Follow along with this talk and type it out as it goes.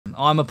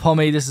I'm a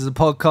Pommy, this is a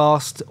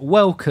podcast.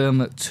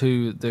 Welcome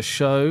to the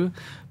show.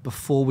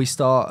 Before we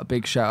start, a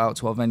big shout out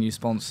to our venue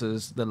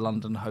sponsors, the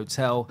London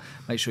Hotel.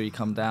 Make sure you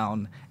come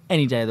down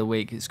any day of the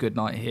week. It's a good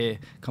night here.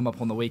 Come up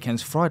on the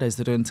weekends. Fridays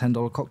they're doing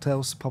 $10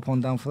 cocktails. Pop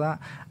on down for that.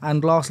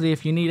 And lastly,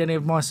 if you need any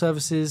of my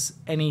services,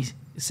 any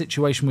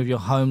situation with your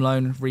home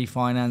loan,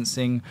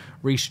 refinancing,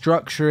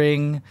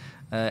 restructuring,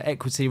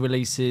 equity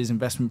releases,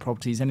 investment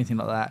properties, anything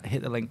like that,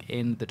 hit the link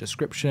in the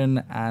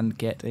description and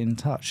get in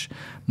touch.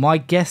 My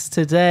guest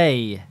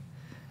today,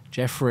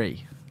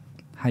 Jeffrey.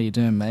 How you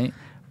doing, mate?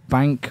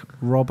 Bank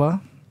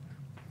robber,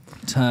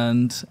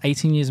 turned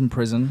 18 years in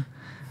prison,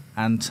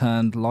 and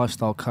turned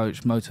lifestyle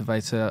coach,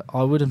 motivator.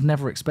 I would have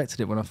never expected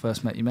it when I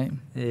first met you, mate.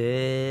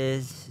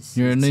 Yes.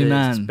 You're a new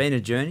man. It's been a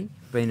journey,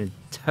 been a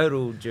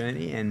total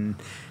journey, and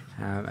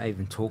I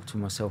even talk to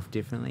myself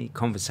differently.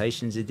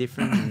 Conversations are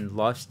different, and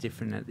life's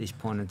different at this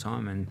point in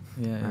time, and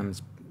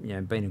it's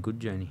been a good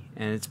journey.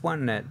 And it's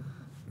one that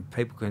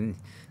people can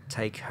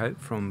take hope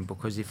from,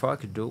 because if I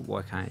could do it,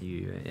 why can't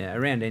you?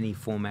 Around any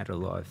format of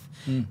life.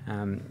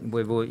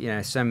 We've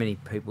all, so many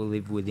people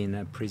live within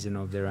a prison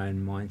of their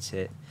own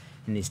mindset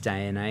in this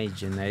day and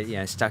age, and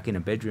they're stuck in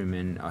a bedroom.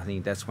 And I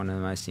think that's one of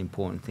the most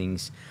important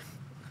things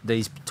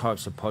these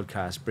types of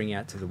podcasts bring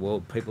out to the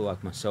world. People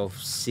like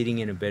myself sitting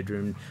in a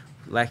bedroom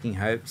lacking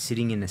hope,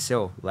 sitting in a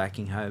cell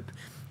lacking hope,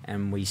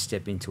 and we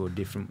step into a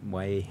different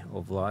way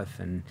of life.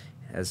 And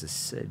as I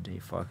said,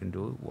 if I can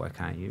do it, why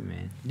can't you,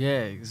 man?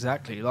 Yeah,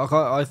 exactly. Like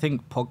I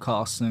think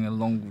podcasting and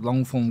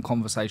long form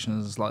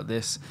conversations like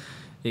this,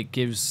 it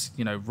gives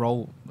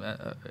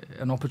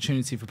an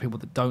opportunity for people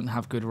that don't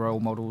have good role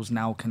models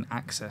now can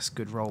access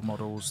good role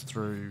models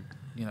through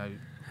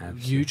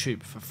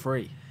YouTube for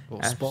free, or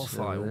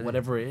Spotify, or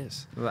whatever it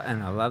is.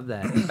 And I love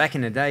that. Back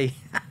in the day,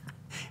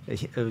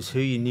 it was who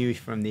you knew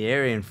from the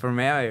area, and from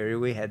our area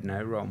we had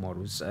no role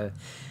models. So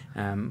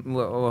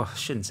I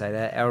shouldn't say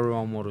that. Our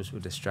role models were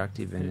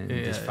destructive and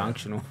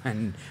dysfunctional,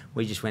 and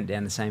we just went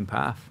down the same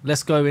path.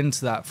 Let's go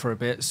into that for a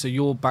bit. So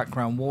your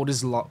background, what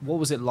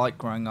was it like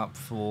growing up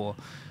for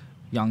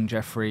young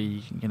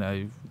Jeffrey,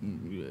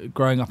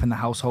 growing up in the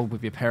household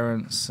with your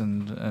parents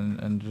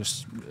and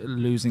just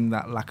losing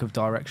that lack of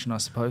direction, I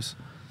suppose?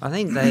 I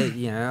think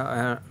they,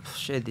 I've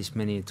shared this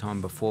many a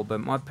time before, but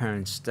my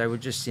parents, they were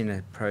just in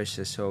a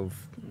process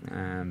of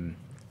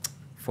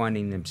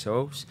finding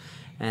themselves.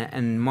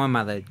 And my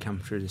mother had come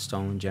through the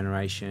stolen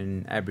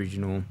generation,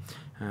 Aboriginal,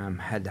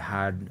 had the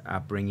hard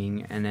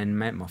upbringing, and then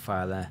met my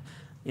father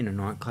in a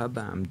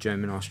nightclub,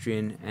 German,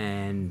 Austrian,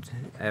 and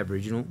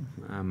Aboriginal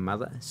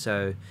mother.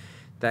 So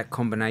that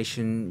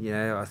combination,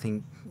 I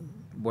think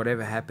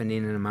whatever happened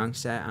in and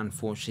amongst that,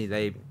 unfortunately,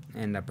 they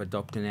end up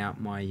adopting out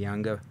my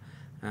younger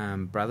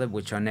brother,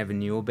 which I never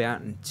knew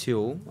about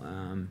until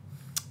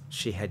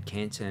she had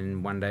cancer,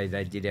 and one day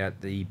they did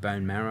out the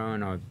bone marrow,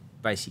 and I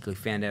basically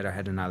found out I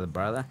had another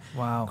brother.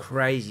 Wow.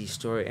 Crazy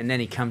story. And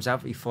then he comes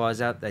up, he flies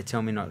up, they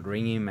tell me not to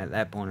ring him. At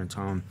that point in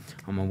time,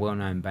 I'm a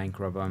well-known bank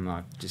robber. I'm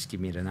like, just give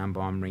me the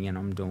number, I'm ringing,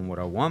 I'm doing what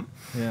I want.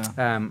 Yeah.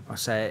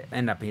 I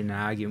end up in an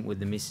argument with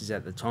the missus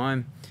at the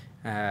time,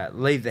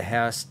 leave the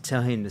house,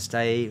 tell him to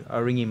stay. I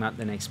ring him up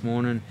the next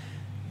morning,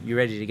 you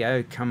ready to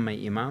go? Come meet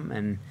your mum.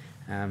 And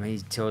he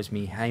tells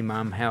me, hey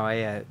mum, how are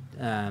you?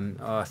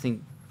 I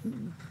think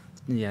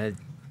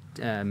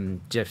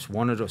Jeff's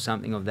wanted or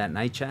something of that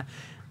nature.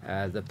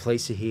 The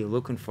police are here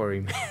looking for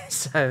him.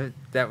 So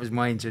that was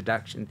my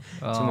introduction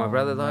to my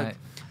brother. Like,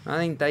 I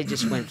think they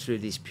just went through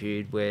this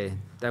period where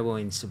they were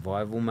in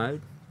survival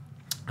mode.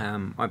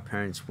 My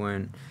parents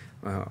weren't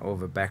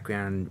of a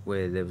background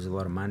where there was a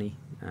lot of money.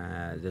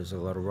 There was a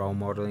lot of role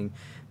modelling.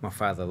 My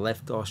father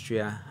left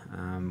Austria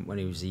when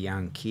he was a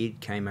young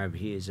kid, came over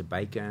here as a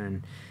baker,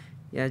 and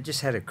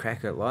just had a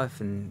crack at life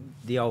and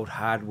the old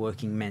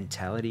hard-working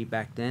mentality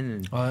back then.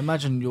 And I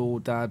imagine your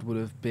dad would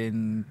have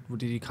been...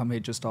 Did he come here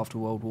just after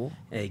World War?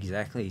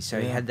 Exactly. So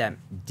he had that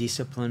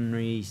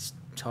disciplinary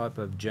type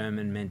of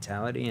German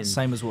mentality. And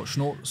same as what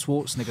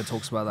Schwarzenegger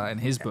talks about that in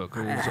his book,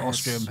 with his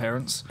Austrian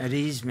parents. It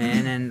is,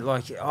 man. And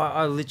like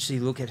I literally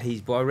look at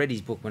his book. I read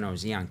his book when I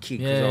was a young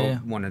kid because I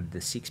wanted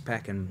the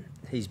six-pack, and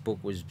his book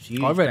was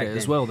huge. I read it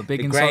as well, the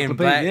big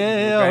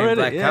encyclopedia. I read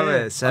it.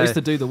 Cover. So I used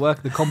to do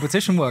the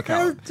competition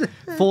workout.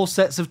 4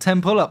 sets of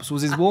 10 pull-ups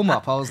was his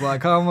warm-up. I was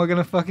like, how am I going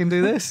to fucking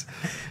do this?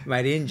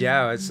 Mate, in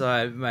jail, it's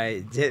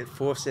like,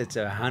 4 sets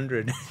of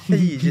 100.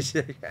 You just,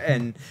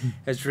 and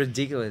it's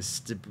ridiculous,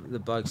 the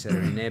blokes that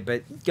are in there.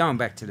 But going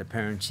back to the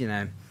parents,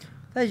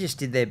 they just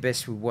did their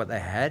best with what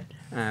they had,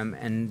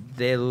 and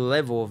their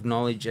level of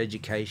knowledge,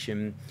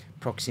 education,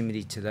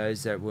 proximity to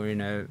those that were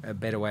in a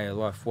better way of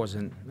life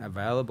wasn't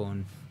available,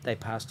 and they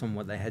passed on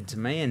what they had to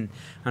me. And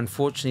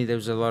unfortunately there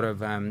was a lot of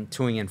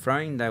toing and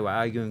froing. They were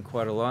arguing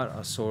quite a lot.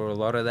 I saw a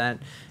lot of that,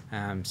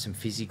 some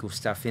physical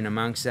stuff in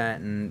amongst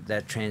that, and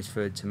that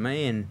transferred to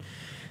me. And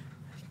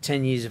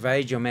 10 years of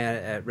age, I'm out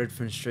at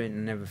Redfern Street,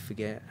 and I'll never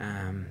forget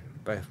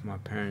both my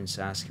parents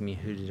asking me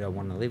who did I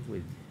want to live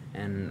with.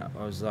 And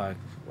I was like,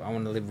 I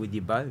want to live with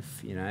you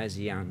both, as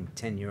a young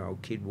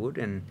 10-year-old kid would.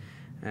 And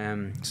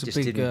It's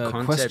a big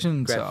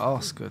question to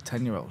ask a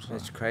 10-year-old.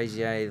 That's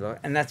crazy, eh? Like,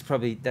 and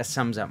that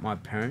sums up my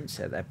parents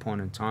at that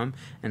point in time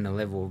and the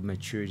level of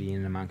maturity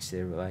in amongst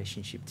their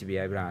relationship to be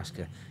able to ask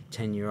a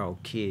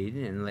 10-year-old kid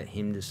and let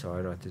him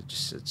decide.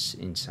 It's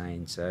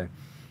insane. So,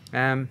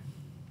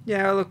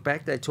 yeah, I look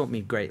back, they taught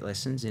me great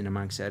lessons in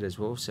amongst that as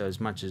well. So as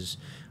much as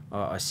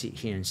I sit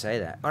here and say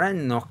that, I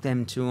don't knock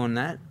them too on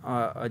that.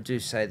 I do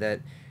say that,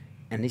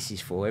 and this is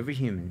for every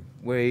human,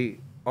 we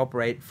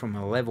operate from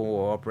a level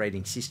or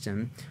operating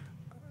system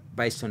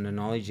based on the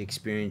knowledge,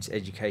 experience,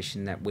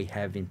 education that we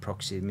have in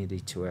proximity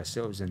to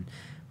ourselves. And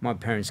my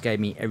parents gave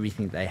me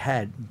everything they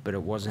had, but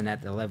it wasn't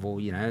at the level,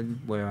 you know,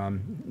 where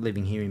I'm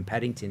living here in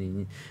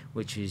Paddington,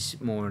 which is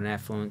more an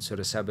affluent sort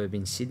of suburb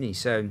in Sydney.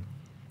 So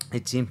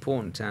it's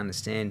important to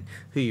understand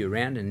who you're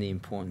around and the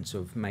importance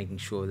of making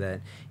sure that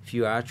if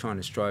you are trying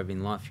to strive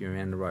in life, you're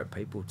around the right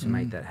people to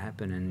make that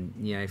happen. And,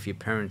 you know, if your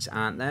parents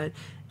aren't that,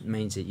 it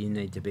means that you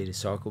need to be the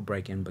cycle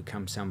breaker and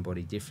become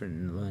somebody different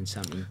and learn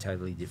something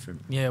totally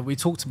different. Yeah, we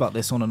talked about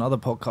this on another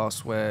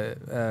podcast where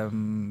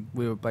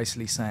we were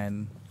basically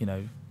saying, you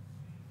know,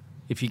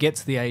 if you get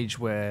to the age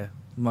where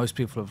most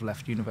people have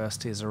left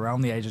university is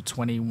around the age of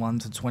 21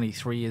 to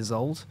 23 years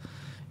old,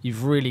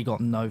 you've really got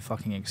no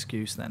fucking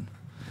excuse then.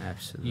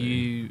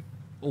 Absolutely.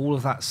 All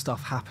of that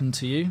stuff happened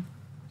to you,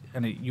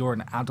 and you're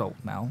an adult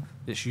now.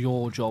 It's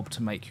your job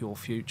to make your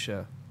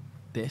future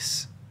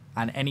this,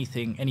 and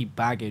anything, any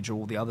baggage or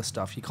all the other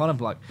stuff, you kind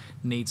of like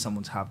need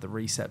someone to have the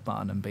reset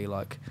button and be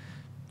like,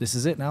 this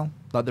is it now.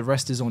 Like the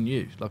rest is on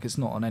you. Like it's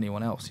not on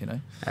anyone else, you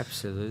know?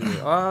 Absolutely.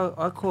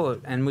 I call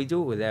it, and we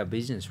do it with our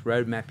business,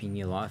 road mapping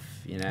your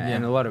life, you know,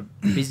 and a lot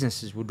of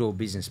businesses will do a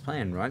business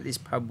plan, right? This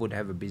pub would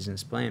have a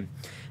business plan.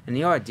 And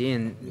the idea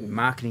and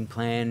marketing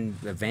plan,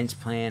 events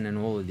plan, and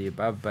all of the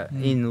above. But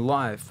in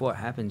life, what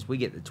happens, we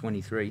get to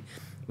 23,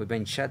 we've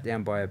been shut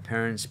down by our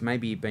parents.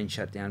 Maybe you've been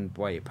shut down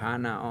by your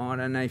partner. Oh, I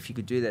don't know if you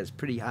could do that. It's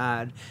pretty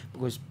hard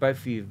because both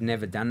of you have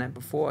never done that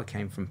before. I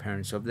came from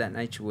parents of that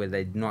nature where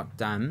they'd not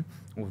done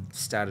or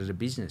started a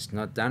business,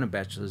 not done a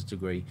bachelor's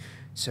degree.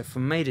 So for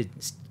me to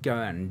go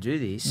out and do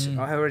this,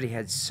 I already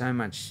had so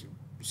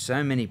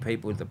many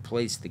people, the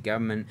police, the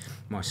government,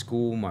 my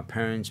school, my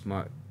parents,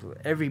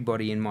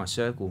 everybody in my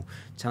circle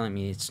telling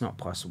me it's not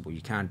possible,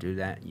 you can't do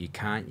that, you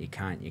can't.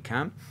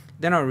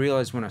 Then I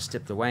realised when I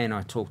stepped away and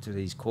I talked to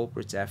these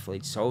corporates,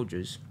 athletes,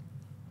 soldiers,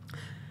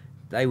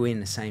 they were in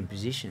the same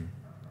position.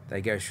 They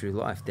go through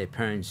life, their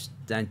parents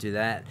don't do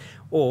that,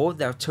 or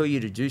they'll tell you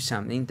to do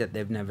something that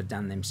they've never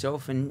done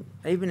themselves. And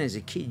even as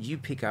a kid, you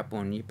pick up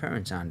on your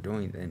parents aren't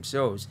doing it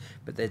themselves,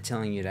 but they're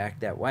telling you to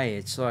act that way.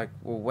 It's like,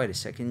 well, wait a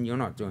second, you're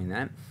not doing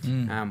that.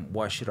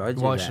 Why should I do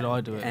that? Why should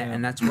I do it?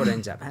 And that's what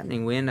ends up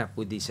happening. We end up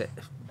with this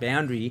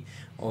boundary,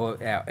 or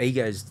our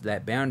ego's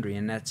that boundary,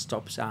 and that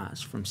stops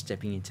us from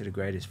stepping into the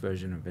greatest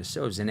version of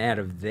ourselves and out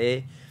of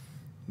their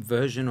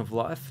version of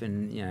life.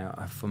 And you know,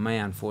 for me,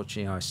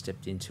 unfortunately, I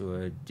stepped into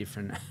a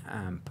different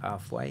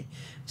pathway,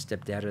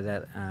 stepped out of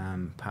that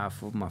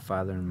path of my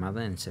father and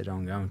mother and said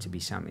I'm going to be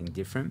something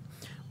different.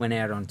 Went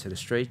out onto the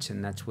streets,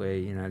 and that's where,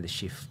 you know, the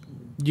shift.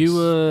 You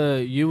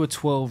were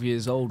 12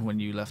 years old when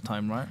you left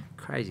home, right?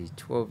 Crazy,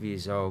 12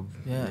 years old.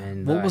 Yeah.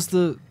 And what was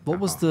the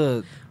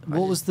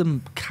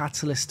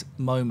catalyst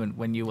moment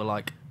when you were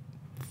like,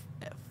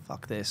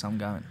 fuck this, I'm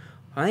going?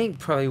 I think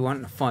probably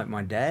wanting to fight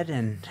my dad,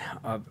 and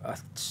I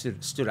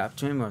stood up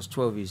to him. I was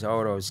 12 years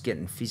old. I was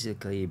getting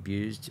physically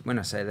abused. When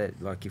I say that,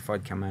 like if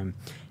I'd come home,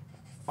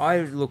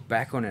 I look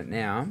back on it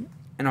now,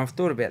 and I've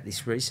thought about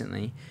this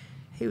recently.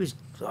 He was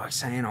like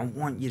saying, I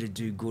want you to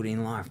do good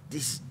in life.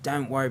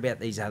 Don't worry about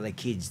these other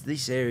kids.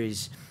 This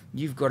area's,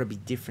 you've got to be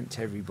different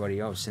to everybody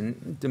else.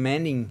 And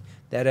demanding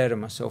that out of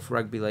myself.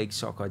 Rugby league,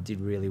 soccer, I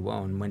did really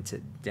well and went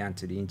down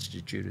to the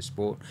Institute of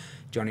Sport,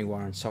 Johnny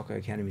Warren Soccer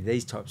Academy,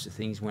 these types of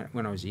things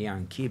when I was a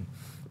young kid.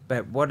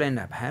 But what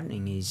ended up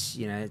happening is,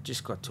 you know, it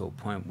just got to a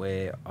point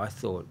where I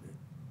felt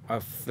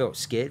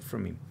scared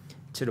from him,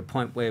 to the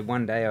point where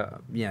one day,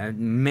 you know,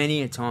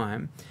 many a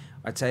time,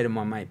 I'd say to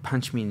my mate,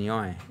 punch me in the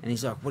eye. And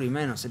he's like, what do you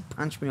mean? I said,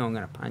 punch me, I'm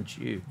going to punch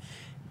you.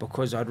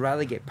 Because I'd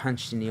rather get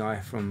punched in the eye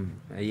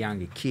from a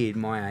younger kid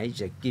my age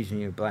that gives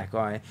me a black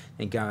eye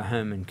than go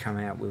home and come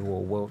out with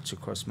all welts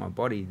across my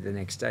body the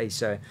next day.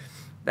 So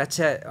that's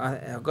how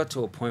I got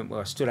to a point where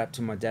I stood up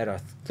to my dad. I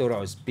thought I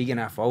was big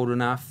enough, old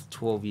enough,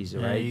 12 years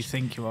of age. Yeah, you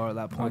think you are at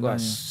that point. I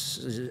got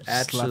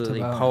absolutely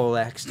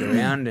poleaxed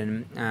around,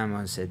 and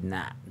I said,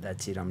 nah,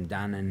 that's it, I'm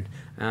done.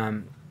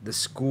 And the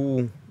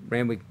school,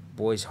 Randwick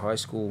Boys High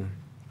School,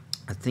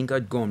 I think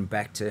I'd gone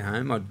back to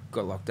home. I'd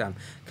got locked up,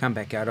 come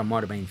back out. I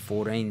might have been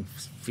 14,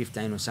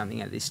 15 or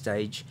something at this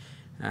stage.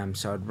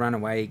 So I'd run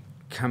away,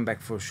 come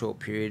back for a short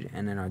period,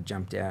 and then I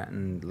jumped out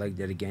and legged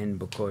it again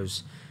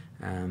because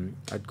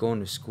I'd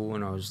gone to school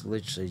and I was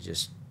literally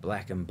just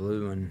black and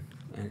blue,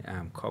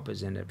 and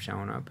coppers ended up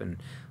showing up. And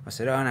I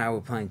said, oh no,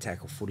 we're playing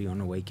tackle footy on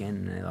the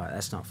weekend. And they're like,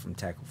 that's not from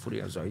tackle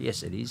footy. I was like,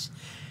 yes, it is.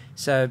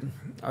 So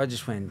I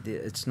just went,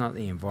 it's not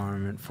the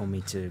environment for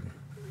me to...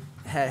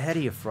 How do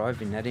you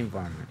thrive in that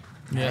environment?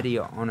 How do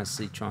you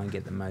honestly try and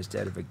get the most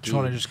out of a kid?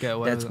 Trying to just get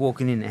away that's with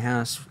walking in the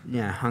house,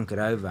 hunkered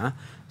over,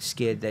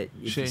 scared that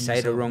if you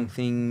say the wrong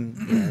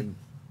thing,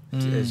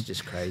 it's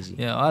just crazy.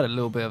 Yeah, I had a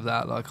little bit of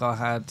that. Like I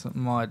had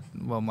my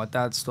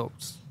dad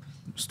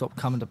stopped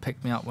coming to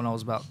pick me up when I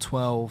was about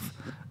 12,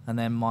 and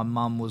then my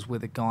mum was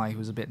with a guy who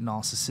was a bit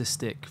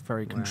narcissistic,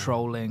 very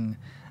controlling,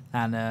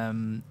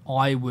 and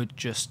I would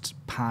just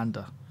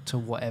pander to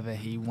whatever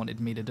he wanted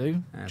me to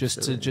do,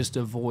 just to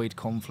avoid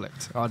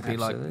conflict. I'd be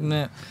like,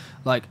 nah.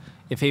 Like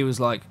if he was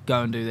like,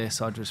 go and do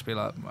this, I'd just be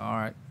like, all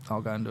right,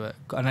 I'll go and do it.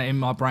 And in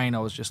my brain, I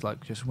was just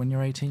like, just when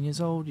you're 18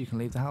 years old, you can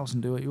leave the house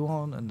and do what you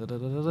want, and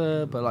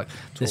da-da-da-da-da. But like,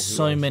 there's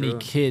so many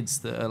kids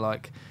that are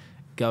like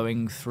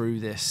going through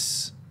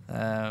this.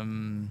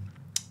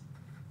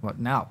 Like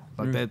now,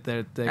 like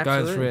they're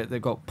going through it.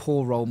 They've got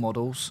poor role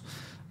models,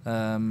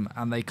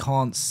 and they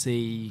can't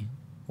see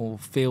or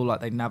feel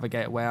like they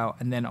navigate a way out.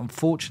 And then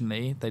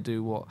unfortunately, they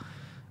do what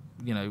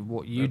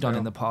you've done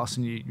in the past,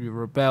 and you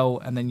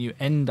rebel, and then you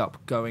end up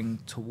going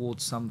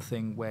towards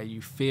something where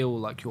you feel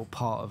like you're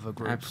part of a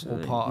group or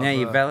part of. Now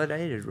you're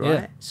validated, right?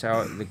 Yeah.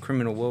 So the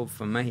criminal world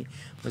for me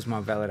was my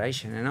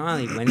validation, and I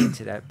only went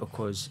into that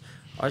because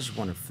I just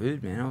wanted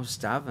food, man. I was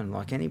starving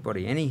like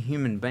anybody, any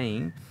human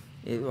being.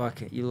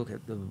 Like you look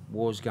at the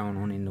wars going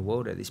on in the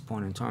world at this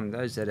point in time,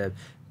 those that have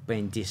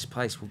been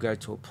displaced will go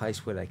to a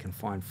place where they can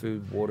find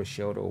food, water,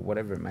 shelter, or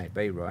whatever it may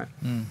be, right?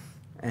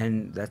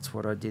 And that's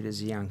what I did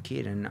as a young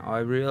kid. And I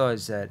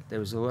realised that there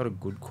was a lot of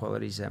good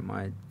qualities that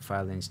my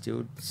father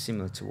instilled,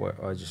 similar to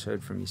what I just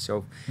heard from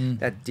yourself.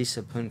 That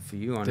discipline for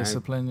you, I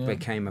know,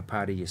 became a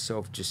part of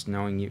yourself, just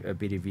knowing a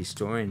bit of your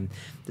story. And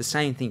the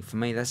same thing for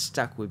me, that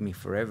stuck with me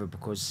forever,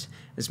 because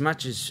as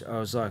much as I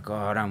was like,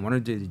 I don't want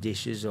to do the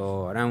dishes,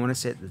 or I don't want to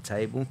set the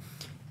table,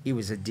 it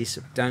was a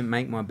don't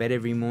make my bed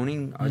every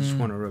morning. I just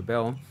want to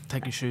rebel.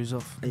 Take your shoes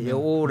off. Yeah,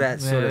 all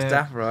that sort of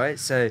stuff, right?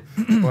 So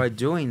by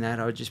doing that,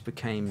 I just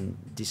became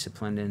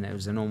disciplined, and it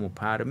was a normal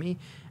part of me,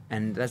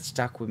 and that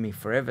stuck with me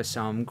forever.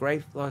 So I'm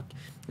grateful. Like,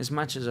 as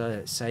much as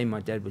I say my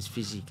dad was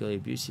physically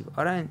abusive,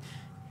 I don't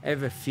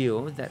ever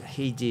feel that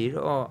he did,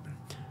 or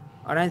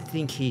I don't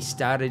think he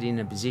started in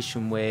a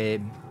position where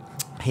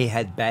he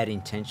had bad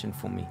intention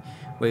for me,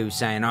 where he was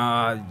saying,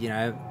 I'm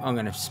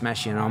going to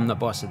smash you and I'm the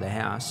boss of the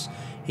house.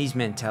 His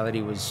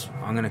mentality was,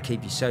 I'm going to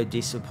keep you so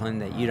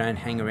disciplined that you don't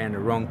hang around the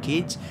wrong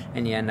kids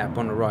and you end up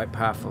on the right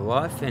path of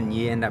life, and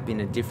you end up in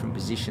a different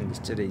position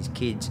to these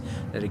kids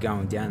that are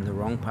going down the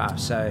wrong path.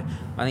 So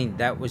I think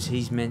that was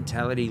his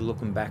mentality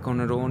looking back on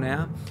it all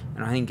now.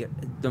 And I think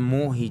the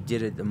more he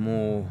did it, the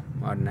more,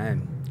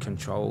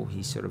 control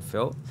he sort of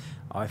felt.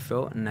 I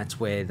felt, and that's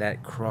where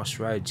that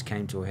crossroads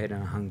came to a head,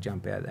 and I hung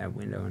jump out that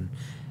window, and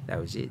that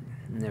was it.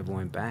 Never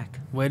went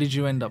back. Where did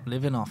you end up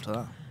living after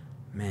that?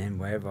 Man,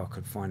 wherever I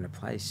could find a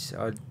place.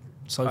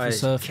 Sofa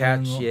surfing?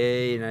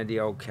 Couch, the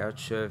old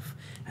couch surf.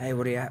 Hey,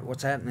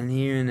 what's happening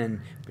here? And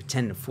then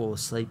pretend to fall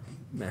asleep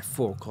at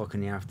 4 o'clock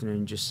in the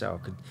afternoon just so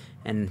I could.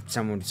 And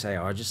someone would say,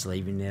 just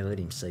leave him there, let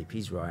him sleep,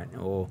 he's right.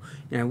 Or,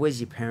 where's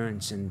your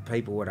parents? And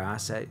people would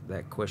ask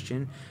that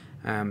question.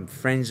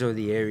 Friends of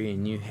the area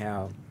knew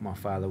how my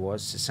father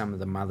was, so some of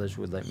the mothers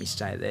would let me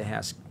stay at their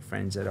house,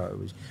 friends that I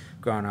was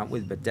growing up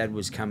with, but Dad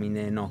was coming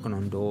there, knocking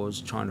on doors,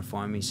 trying to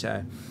find me,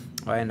 so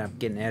I ended up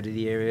getting out of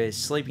the area,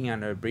 sleeping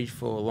under a bridge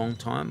for a long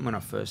time when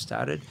I first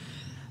started,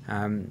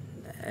 and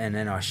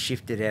then I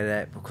shifted out of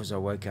that because I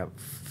woke up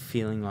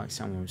feeling like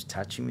someone was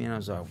touching me, and I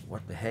was like,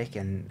 what the heck?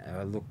 And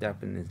I looked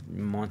up and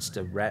the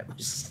monster rat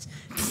was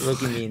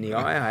looking me in the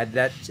eye. I had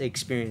that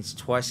experience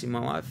twice in my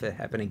life. It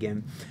happened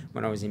again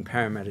when I was in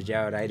Parramatta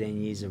Jail at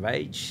 18 years of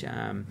age,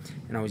 and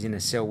I was in a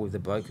cell with a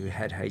bloke who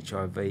had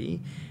HIV.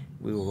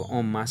 We were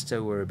on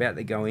muster, we were about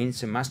to go in.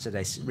 So muster,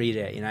 they read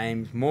out your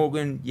name,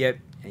 Morgan, yep.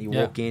 And you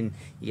walk in,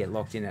 you get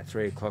locked in at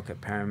 3 o'clock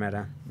at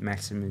Parramatta,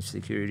 maximum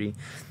security.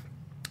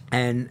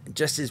 And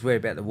just as we're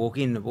about to walk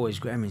in, the boys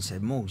grabbed me and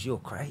said, Morgs, you're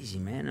crazy,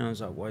 man. And I was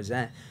like, why is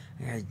that?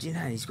 He goes, do you know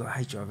he's got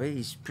HIV?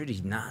 He's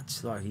pretty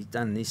nuts. Like, he's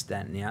done this,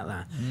 that, and the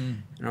other.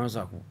 And I was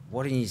like,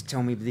 why didn't you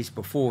tell me this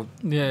before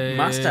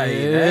muster?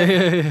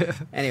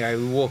 Anyway,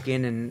 we walk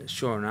in, and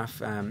sure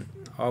enough,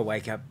 I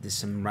wake up, there's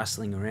some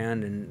rustling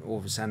around, and all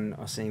of a sudden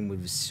I see him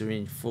with a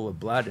syringe full of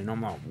blood, and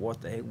I'm like,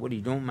 what the heck, what are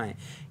you doing, mate?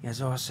 He goes,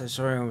 so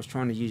sorry, I was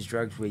trying to use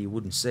drugs where you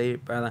wouldn't see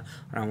it, brother.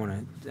 I don't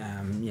want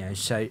to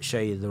show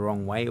you the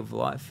wrong way of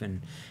life.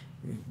 And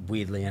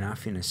weirdly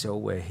enough, in a cell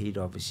where he'd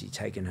obviously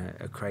taken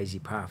a crazy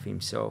path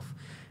himself.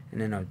 And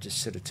then I just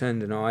sort of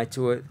turned an eye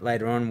to it.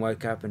 Later on,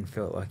 woke up and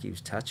felt like he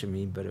was touching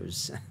me, but it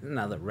was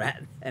another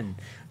rat, and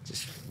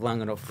just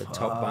flung it off the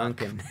top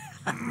bunk. And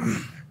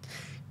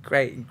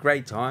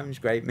great times,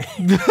 great man.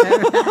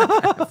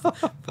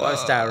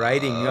 5-star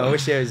rating. I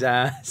wish there was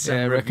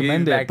some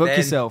recommend it. Book then.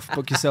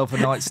 yourself a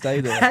night stay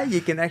there.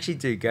 You can actually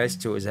do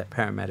ghost tours at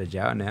Parramatta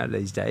Jail now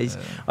these days.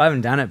 I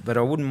haven't done it, but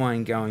I wouldn't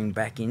mind going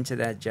back into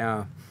that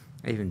jail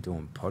Even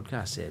doing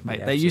podcasts there.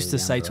 Mate, they used to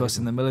say to us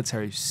in the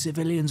military,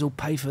 civilians will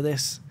pay for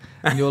this.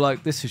 And you're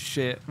like, this is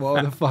shit.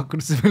 Why the fuck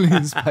would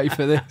civilians pay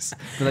for this?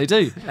 But they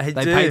do. They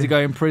pay to go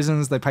in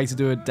prisons. They pay to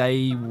do a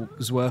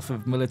day's worth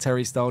of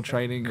military-style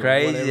training.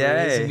 Crazy,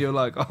 yeah. And you're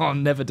like, oh,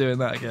 I'm never doing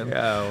that again.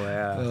 Oh,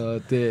 wow. Oh,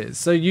 dear.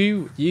 So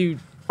you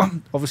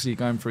obviously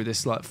going through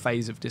this like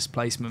phase of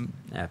displacement.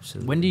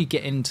 Absolutely. When do you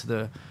get into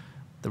the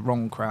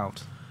wrong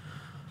crowd?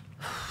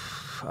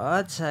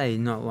 I'd say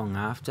not long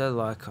after.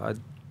 Like, I'd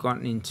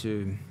gotten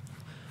into...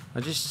 I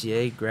just,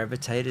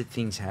 gravitated.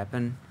 Things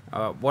happen.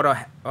 What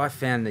I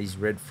found these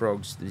red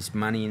frogs, this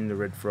money in the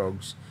red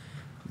frogs.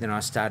 Then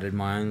I started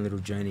my own little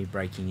journey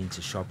breaking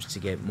into shops to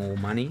get more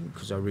money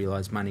because I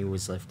realised money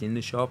was left in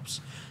the shops.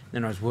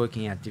 Then I was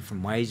working out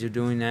different ways of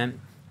doing that.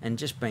 And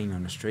just being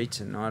on the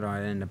streets at night,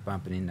 I ended up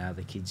bumping into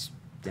other kids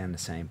down the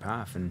same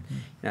path. And,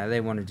 they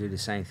want to do the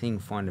same thing,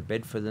 find a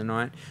bed for the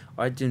night.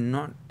 I do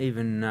not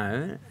even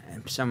know.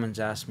 Someone's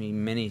asked me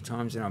many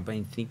times, and I've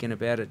been thinking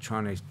about it,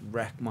 trying to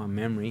rack my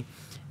memory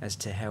as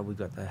to how we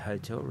got the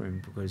hotel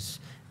room, because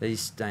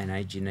these day and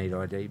age you need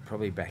ID.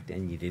 Probably back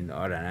then you didn't.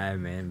 I don't know,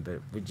 man.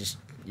 But we just,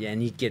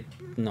 and you'd get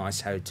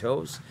nice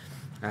hotels.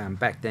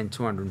 Back then,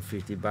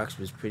 $250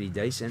 was pretty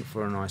decent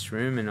for a nice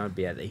room, and I'd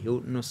be at the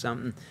Hilton or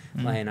something,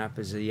 laying up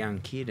as a young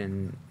kid,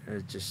 and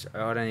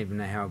I don't even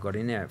know how I got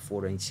in there at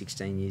 14,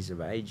 16 years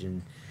of age,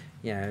 and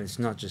it's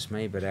not just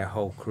me, but our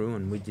whole crew,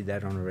 and we did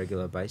that on a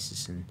regular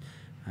basis, and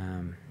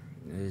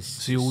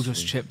so you all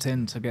just chipped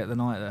in to get the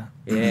night there?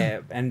 Yeah,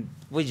 and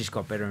we just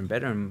got better and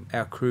better, and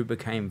our crew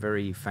became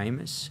very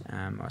famous,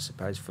 I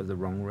suppose for the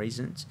wrong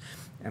reasons,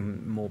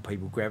 and more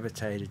people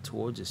gravitated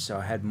towards us, so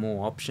I had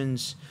more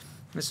options.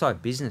 It's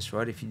like business,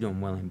 right? If you're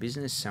doing well in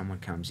business, someone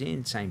comes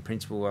in, same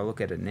principle. I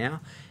look at it now,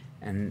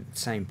 and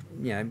same,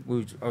 I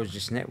was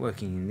just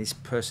networking, and this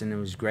person who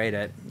was great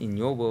at, in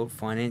your world,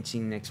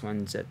 financing, next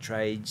one's at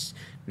trades,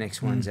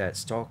 next one's at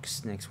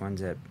stocks, next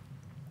one's at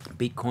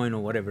Bitcoin or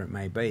whatever it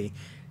may be.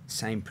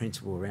 Same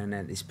principle around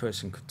that. This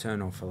person could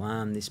turn off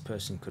alarm. This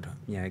person could,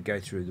 go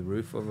through the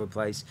roof of a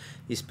place.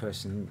 This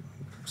person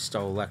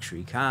stole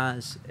luxury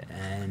cars,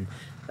 and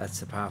that's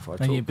the path I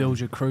took. And you build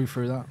your crew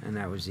through that. And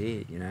that was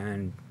it,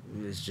 and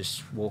it was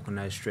just walking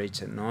those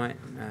streets at night.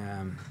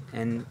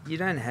 And you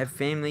don't have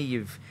family.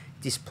 You've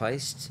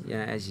displaced,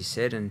 as you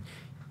said, and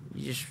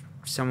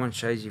someone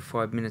shows you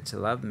 5 minutes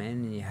of love, man,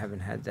 and you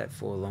haven't had that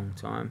for a long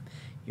time.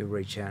 You'll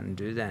reach out and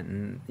do that.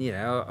 And,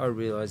 I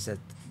realise that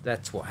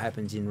that's what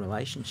happens in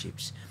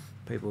relationships.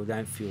 People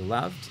don't feel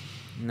loved.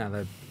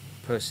 Another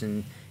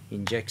person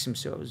injects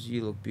themselves.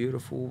 You look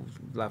beautiful.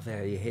 Love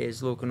how your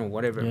hair's looking, or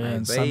whatever it may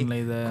be.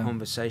 Suddenly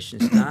Conversation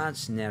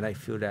starts. Now they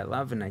feel that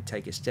love, and they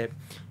take a step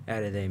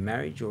out of their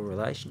marriage or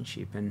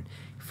relationship. And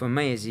for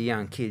me, as a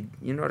young kid,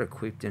 you're not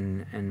equipped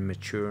and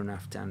mature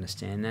enough to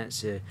understand that.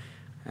 So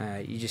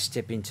you just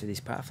step into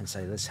this path and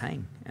say, "Let's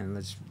hang and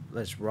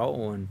let's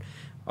roll." And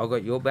I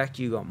got your back,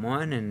 you got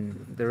mine,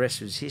 and the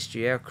rest was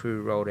history. Our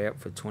crew rolled out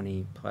for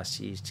 20 plus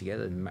years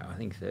together. I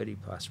think 30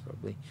 plus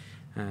probably.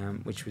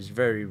 Which was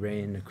very rare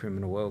in the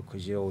criminal world,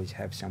 because you always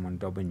have someone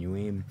dobbing you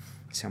in,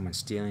 someone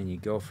stealing your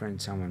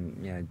girlfriend,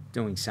 someone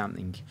doing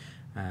something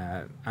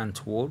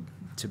untoward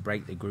to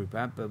break the group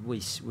up. But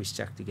we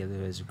stuck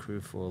together as a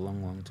crew for a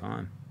long, long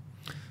time.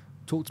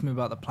 Talk to me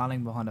about the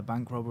planning behind a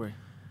bank robbery.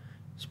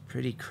 It's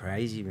pretty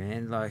crazy,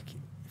 man. Like,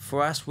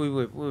 for us, we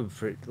were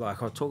pretty,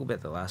 like, I'll talk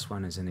about the last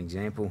one as an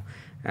example.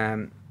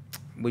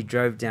 We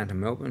drove down to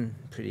Melbourne,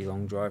 pretty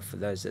long drive. For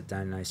those that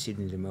don't know,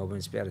 Sydney to Melbourne,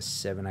 it's about a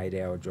 7-8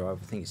 hour drive.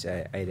 I think it's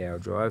an 8 hour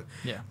drive.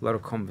 Yeah. A lot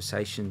of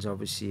conversations,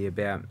 obviously,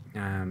 about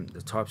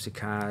the types of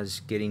cars,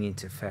 getting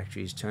into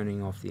factories,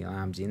 turning off the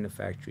alarms in the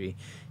factory,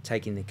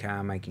 taking the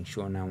car, making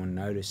sure no one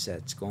noticed that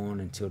it's gone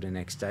until the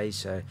next day,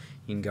 so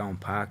you can go and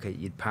park it.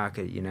 You'd park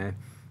it,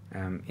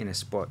 in a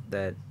spot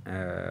that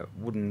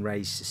wouldn't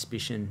raise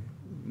suspicion,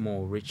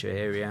 more richer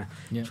area.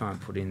 Yeah. Try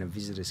and put in a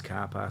visitor's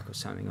car park or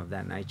something of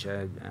that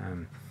nature.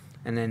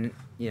 And then,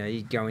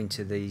 you go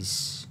into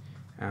these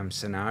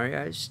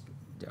scenarios.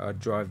 I'd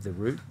drive the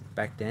route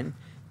back then,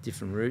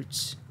 different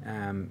routes.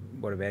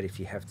 What about if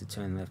you have to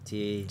turn left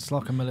here? It's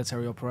like a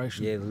military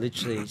operation. Yeah,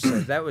 literally. So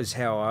that was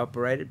how I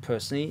operated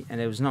personally, and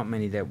there was not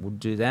many that would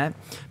do that.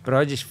 But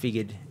I just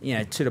figured,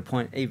 to the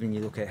point, even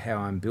you look at how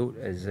I'm built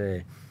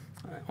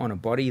on a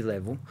body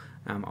level,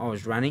 I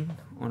was running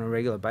on a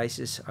regular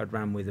basis. I'd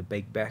run with a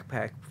big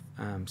backpack.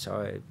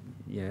 So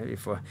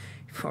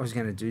if I was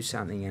going to do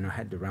something and I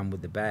had to run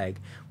with the bag,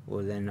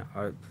 well, then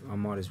I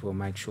might as well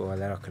make sure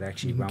that I could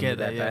actually run with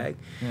that bag.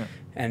 Yeah.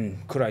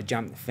 And could I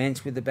jump the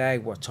fence with the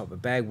bag? What type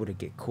of bag would it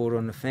get caught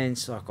on the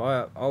fence? Like,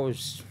 I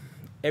was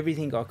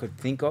everything I could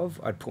think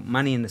of. I'd put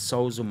money in the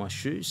soles of my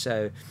shoes,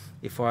 so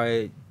if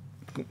I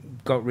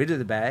got rid of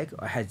the bag,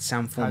 I had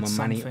some form of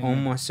money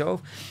on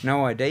myself.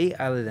 No ID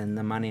other than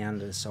the money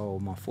under the sole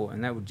of my foot,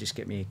 and that would just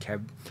get me a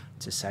cab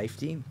to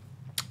safety.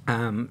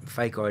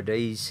 Fake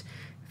IDs,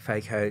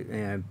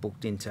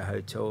 booked into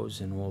hotels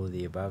and all of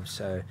the above.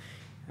 So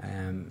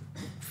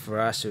for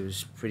us, it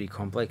was pretty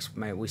complex,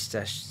 mate.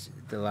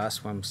 The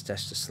last one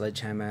stashed a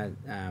sledgehammer,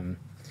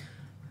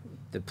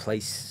 the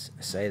police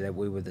say that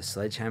we were the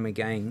sledgehammer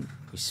gang.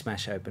 We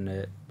smash open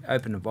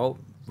a vault.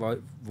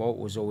 Vault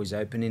was always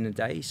open in a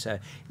day, so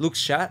it looks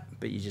shut,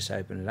 but you just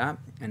open it up,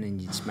 and then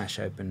you'd smash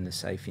open the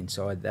safe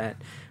inside that.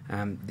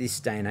 This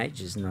day and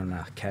age is not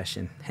enough cash,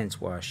 and hence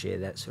why I share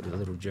that sort of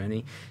little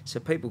journey. So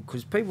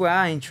because people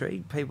are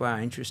intrigued, people are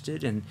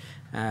interested, and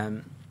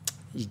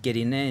you get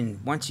in there,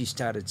 and once you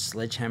started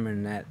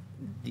sledgehammering that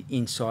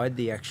inside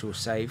the actual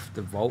safe,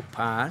 the vault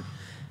part,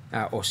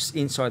 or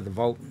inside the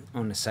vault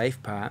on the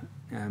safe part,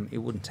 it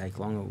wouldn't take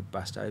long. It would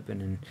bust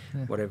open,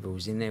 and whatever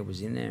was in there,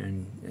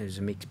 and it was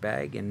a mixed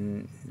bag.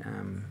 And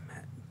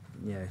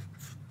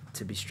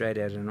to be straight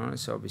out and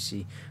honest,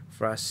 obviously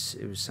for us,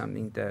 it was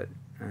something that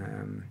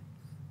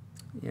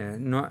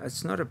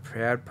it's not a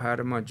proud part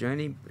of my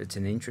journey. It's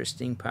an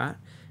interesting part.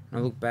 And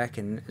I look back,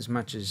 and as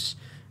much as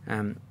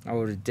I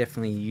would have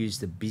definitely used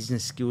the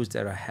business skills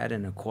that I had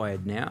and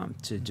acquired now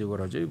to do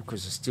what I do,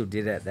 because I still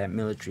did at that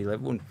military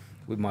level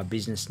with my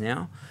business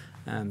now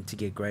to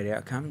get great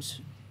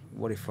outcomes.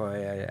 What if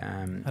I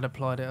had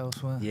applied it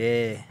elsewhere?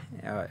 Yeah,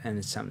 and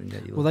it's something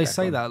that you look well, they back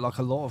say on. that like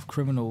a lot of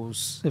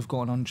criminals have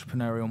got an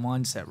entrepreneurial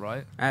mindset,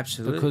 right?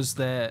 Absolutely, because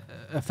they're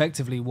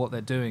effectively what they're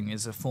doing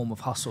is a form of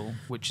hustle,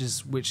 which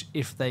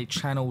if they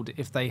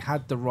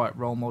had the right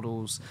role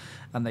models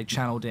and they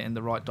channeled it in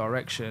the right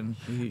direction,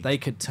 they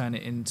could turn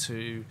it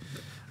into,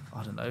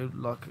 I don't know,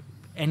 like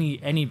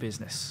any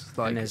business.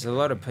 Like, and there's a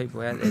lot of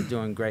people out there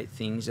doing great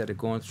things that are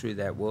going through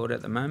that world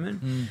at the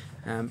moment,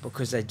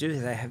 because they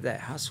have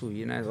that hustle,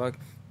 like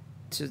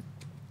to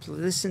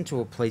listen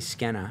to a police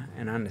scanner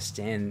and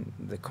understand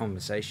the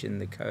conversation,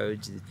 the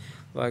codes,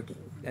 like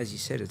as you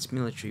said, it's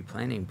military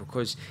planning,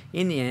 because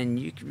in the end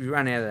you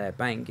run out of that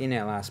bank. In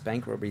our last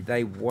bank robbery,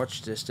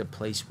 the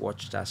police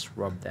watched us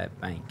rob that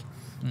bank.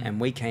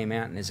 And we came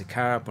out, and there's a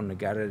car up on the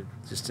gutter,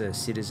 just a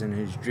citizen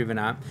who's driven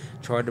up,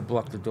 tried to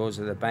block the doors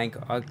of the bank.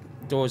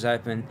 Doors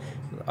open.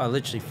 I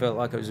literally felt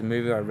like it was a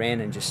movie. I ran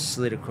and just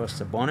slid across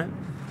the bonnet,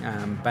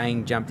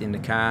 bang, jumped in the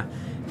car,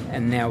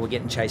 and now we're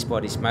getting chased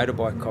by this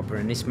motorbike copper.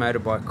 And this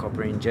motorbike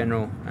copper in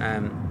general,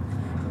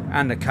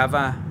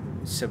 undercover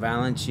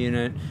surveillance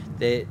unit,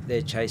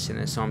 they're chasing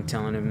us. I'm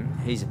telling them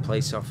he's a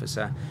police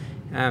officer.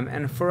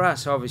 And for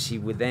us, obviously,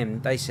 with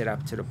them, they set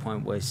up to the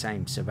point where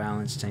same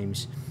surveillance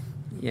teams,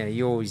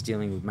 you're always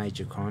dealing with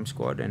major crime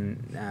squad,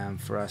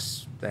 and for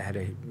us, they had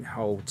a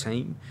whole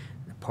team.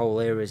 The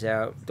Polair is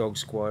out, dog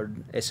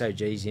squad,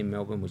 SOG's in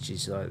Melbourne, which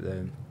is like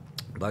the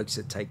blokes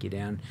that take you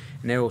down,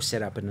 and they're all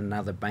set up in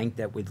another bank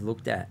that we'd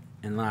looked at.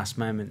 And last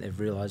moment, they've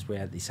realised we're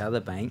at this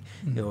other bank.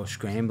 They're all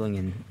scrambling,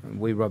 and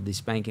we rob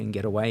this bank and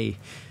get away.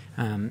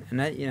 And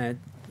that,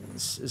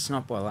 it's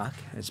not by luck.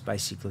 It's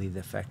basically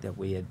the fact that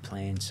we had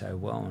planned so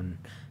well. And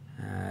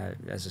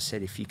as I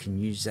said, if you can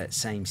use that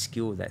same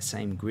skill, that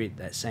same grit,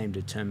 that same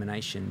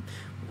determination,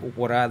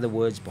 what are the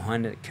words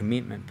behind it?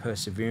 Commitment,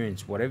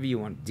 perseverance, whatever you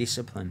want,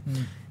 discipline,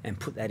 and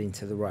put that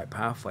into the right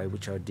pathway,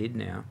 which I did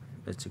now.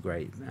 It's a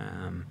great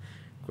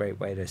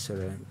way to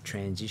sort of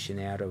transition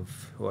out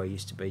of who I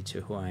used to be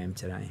to who I am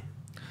today.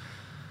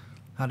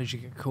 How did you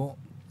get caught?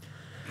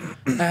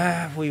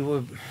 We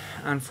were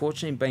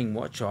unfortunately being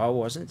watched. I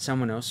wasn't.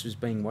 Someone else was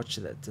being watched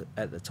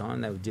at the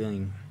time. They were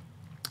dealing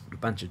a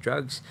bunch of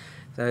drugs.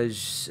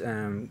 Those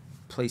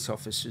police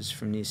officers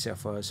from New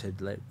South Wales had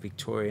let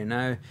Victoria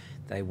know.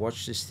 They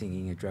watched us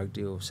thinking a drug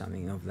deal or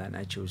something of that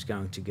nature was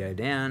going to go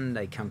down.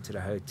 They come to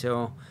the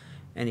hotel.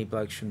 Any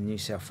blokes from New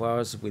South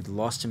Wales, we'd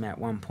lost them at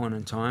one point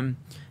in time.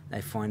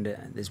 They find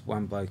there's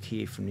one bloke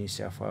here from New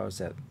South Wales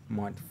that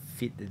might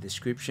fit the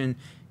description.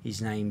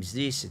 His name's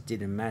this. It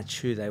didn't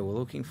match who they were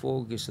looking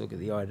for. Just look at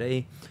the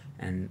ID.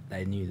 And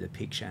they knew the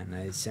picture, and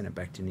they sent it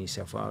back to New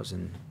South Wales,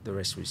 and the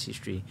rest was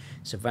history.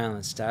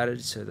 Surveillance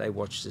started, so they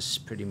watched us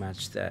pretty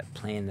much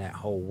plan that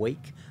whole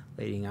week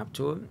leading up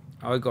to it.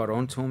 I got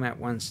onto them at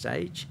one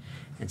stage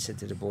and said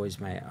to the boys,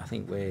 mate, I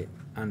think we're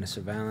under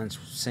surveillance.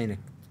 We've seen a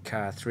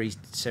car 3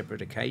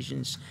 separate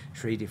occasions,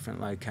 3 different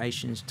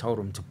locations, told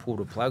them to pull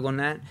the plug on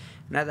that.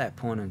 And at that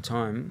point in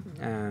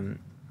time,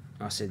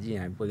 I said,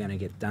 we're going to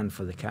get done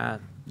for the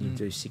car. You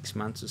do 6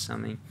 months or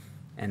something.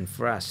 And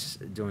for us,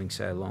 doing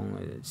so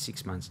long,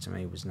 6 months to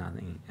me was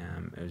nothing.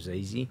 It was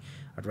easy.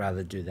 I'd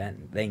rather do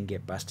that than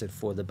get busted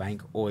for the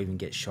bank or even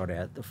get shot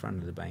out the front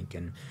of the bank.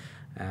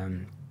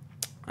 And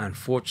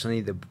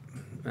unfortunately,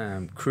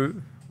 the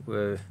crew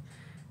were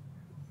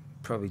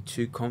probably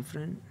too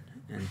confident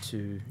and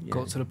too...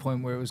 Got to the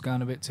point where it was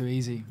going a bit too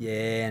easy.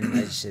 Yeah, and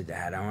they just said,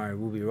 don't worry,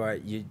 we'll be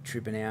right. You're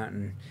tripping out.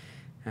 And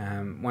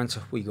once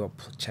we got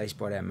chased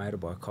by that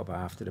motorbike copper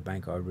after the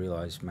bank, I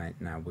realised, mate,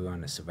 no, we were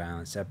under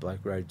surveillance. That bloke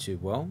rode too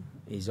well.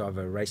 He's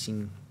either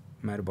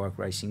motorbike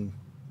racing,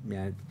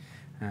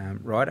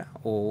 rider,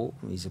 or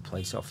he's a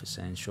police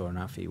officer. And sure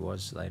enough, he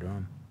was later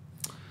on.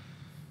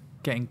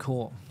 Getting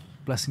caught,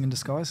 blessing in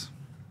disguise.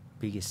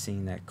 Biggest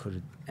thing that could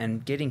have,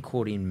 and getting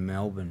caught in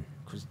Melbourne,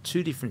 because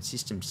 2 different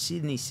systems.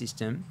 Sydney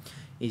system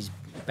is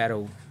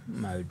battle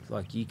mode.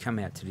 Like, you come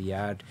out to the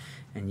yard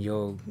and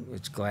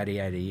it's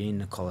gladiator, you're in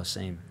the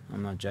Coliseum.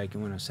 I'm not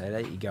joking when I say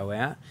that. You go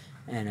out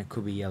and it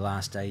could be your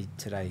last day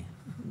today.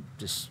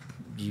 Just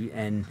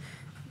and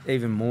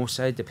even more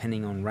so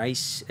depending on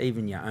race,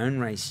 even your own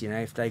race, you know,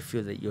 if they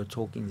feel that you're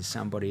talking to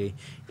somebody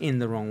in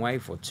the wrong way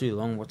for too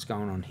long, what's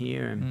going on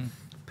here? And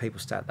people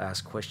start to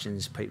ask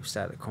questions, people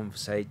start to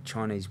conversate,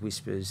 Chinese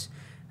whispers,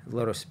 a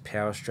lot of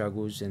power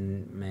struggles,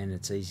 and man,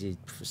 it's easy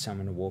for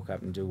someone to walk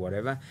up and do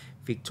whatever.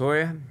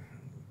 Victoria,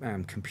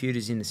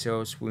 computers in the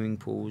cells, swimming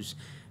pools.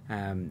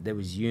 There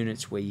was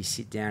units where you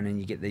sit down and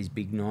you get these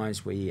big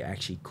knives where you're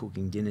actually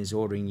cooking dinners,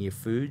 ordering your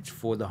foods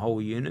for the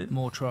whole unit.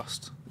 More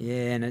trust.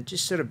 Yeah, and it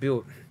just sort of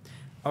built...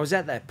 I was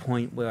at that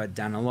point where I'd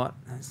done a lot.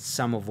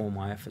 Some of all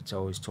my efforts, I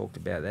always talked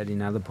about that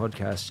in other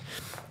podcasts.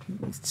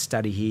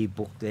 Study here,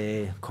 book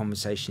there,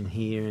 conversation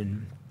here,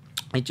 and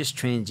it just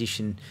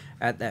transitioned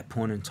at that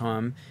point in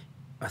time.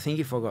 I think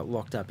if I got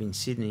locked up in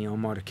Sydney, I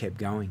might have kept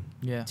going,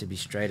 to be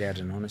straight out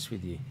and honest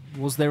with you.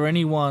 Was there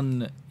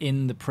anyone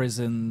in the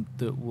prison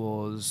that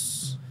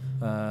was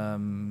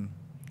in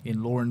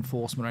law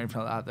enforcement or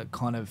anything like that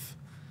kind of,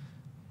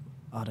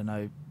 I don't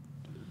know,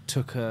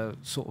 took a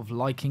sort of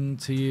liking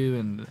to you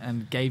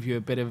and gave you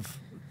a bit of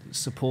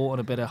support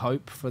and a bit of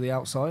hope for the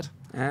outside?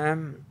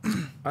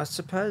 I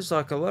suppose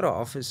like a lot of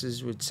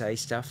officers would say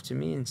stuff to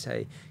me and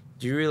say,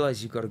 do you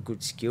realise you've got a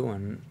good skill?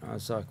 And I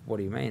was like, what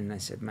do you mean? And they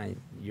said, mate,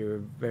 you're a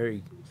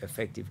very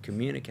effective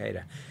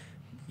communicator.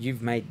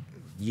 You've made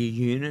your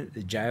unit,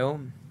 the jail,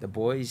 the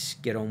boys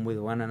get on with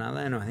one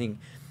another. And I think,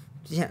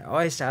 yeah,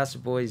 I used to ask the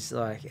boys,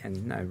 like,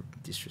 and no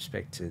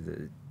disrespect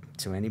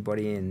to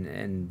anybody,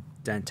 and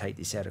don't take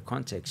this out of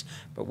context,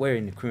 but we're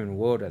in the criminal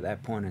world at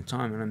that point in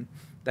time, and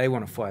they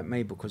want to fight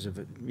me because of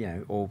it, you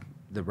know, or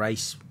the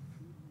race.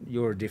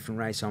 You're a different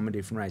race, I'm a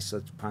different race,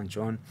 let's punch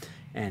on,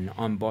 and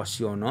I'm boss,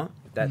 you're not.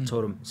 That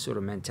sort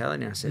of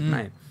mentality. And I said,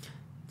 mate,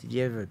 did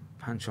you ever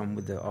punch on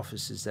with the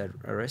officers that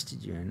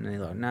arrested you? And they're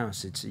like, no. I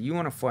said, so you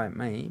want to fight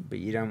me, but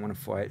you don't want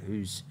to fight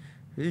who's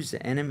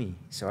the enemy?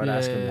 So I'd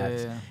ask them that.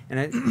 Yeah.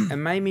 And it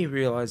made me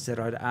realise that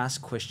I'd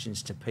ask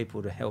questions to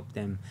people to help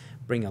them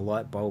bring a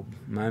light bulb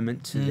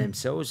moment to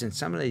themselves. And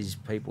some of these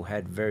people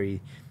had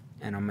very,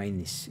 and I mean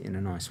this in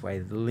a nice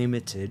way,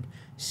 limited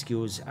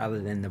skills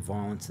other than the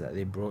violence that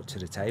they brought to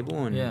the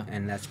table.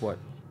 And that's what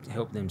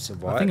helped them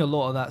survive. I think a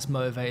lot of that's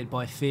motivated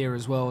by fear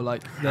as well.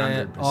 Like,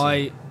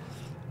 I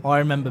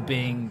remember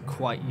being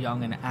quite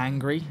young and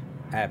angry.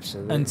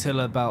 Absolutely.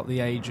 Until about the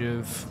age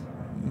of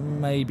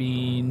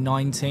maybe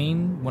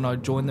 19 when I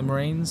joined the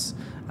Marines,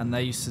 and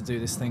they used to do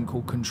this thing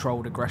called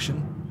controlled aggression.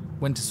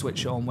 When to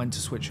switch it on, when to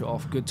switch it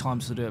off, good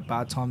times to do it,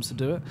 bad times to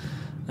do it.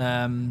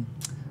 And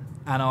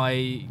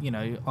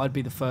I'd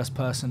be the first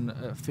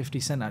person. 50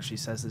 Cent actually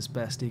says this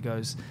best. He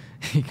goes,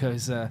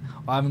 I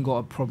haven't got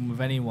a problem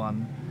with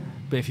anyone,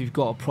 but if you've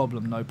got a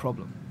problem, no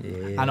problem.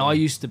 Yeah. And I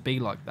used to be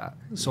like that.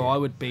 So I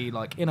would be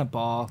like in a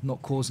bar,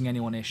 not causing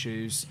anyone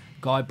issues.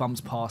 Guy bumps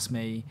past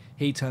me,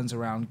 he turns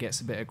around, gets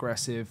a bit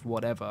aggressive,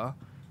 whatever.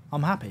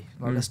 I'm happy.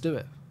 Like, let's do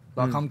it.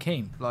 Like, I'm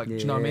keen. Like, do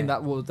you know what I mean?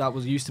 That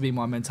was used to be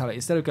my mentality.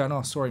 Instead of going,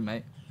 oh, sorry,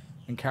 mate,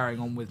 and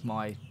carrying on with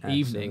my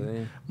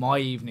evening, my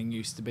evening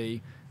used to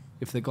be,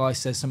 if the guy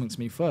says something to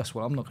me first,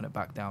 well, I'm not going to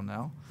back down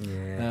now.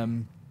 Yeah.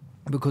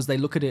 Because they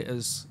look at it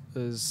as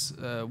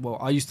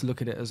I used to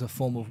look at it as a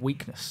form of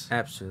weakness.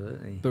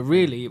 Absolutely. But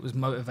really, it was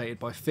motivated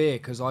by fear,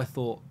 because I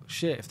thought,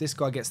 shit, if this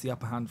guy gets the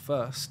upper hand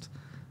first,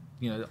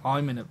 you know,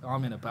 I'm in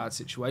a bad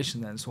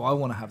situation then, so I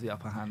want to have the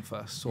upper hand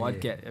first. So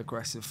I'd get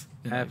aggressive,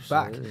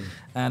 back,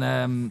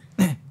 and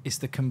it's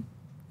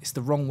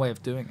the wrong way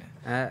of doing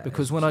it.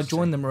 Because when I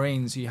joined the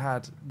Marines,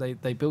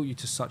 they built you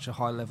to such a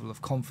high level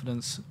of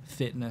confidence,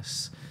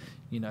 fitness.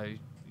 You know,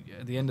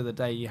 at the end of the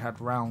day, you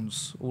had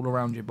rounds all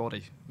around your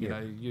body. You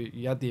know,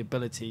 you had the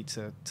ability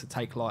to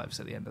take lives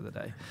at the end of the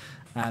day.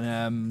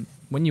 And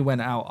when you went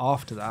out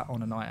after that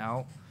on a night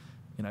out,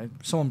 you know,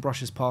 someone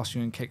brushes past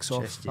you and kicks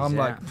off. I'm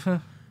like,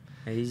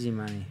 easy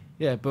money.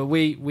 Yeah, but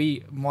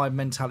my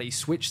mentality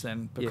switched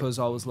then, because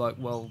I was like,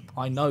 well,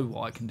 I know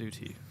what I can do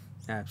to you.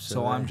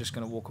 Absolutely. So I'm just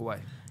going to walk away.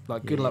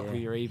 Like, good luck with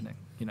your evening,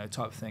 you know,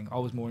 type of thing. I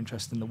was more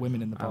interested in the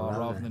women in the bar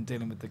rather than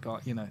dealing with the guy,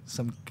 you know,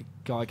 some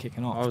guy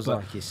kicking off. I was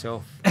like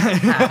yourself.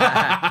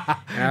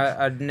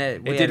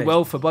 It did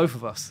well for both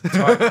of us.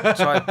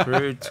 tight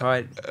crew,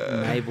 tight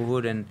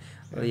neighbourhood, and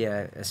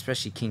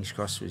especially King's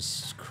Cross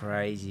was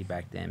crazy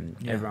back then.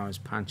 Yeah. Everyone was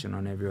punching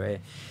on everywhere.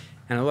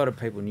 And a lot of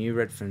people knew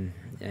Redfern,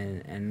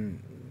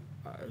 and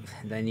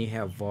they knew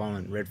how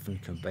violent Redfern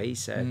could be.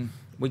 So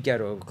we'd go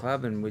to a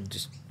club and we'd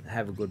just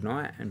have a good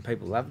night, and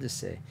people loved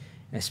us there,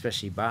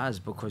 especially bars,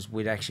 because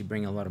we'd actually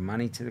bring a lot of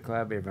money to the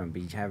club. Everyone would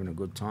be having a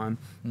good time.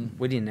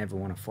 We didn't ever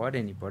want to fight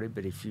anybody,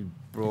 but if you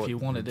brought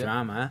the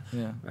drama,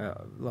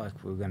 like,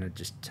 we were going to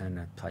just turn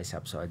the place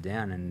upside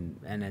down and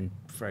then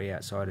free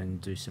outside and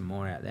do some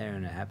more out there,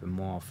 and it happened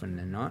more often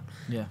than not.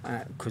 Yeah,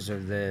 because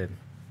of the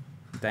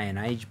day and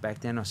age back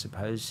then, I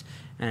suppose.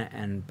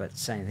 But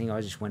same thing,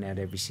 I just went out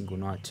every single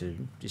night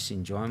to just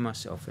enjoy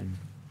myself,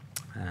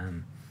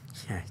 and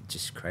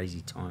just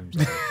crazy times.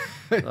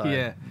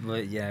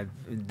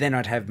 Then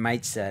I'd have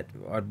mates that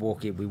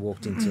we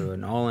walked into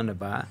an Islander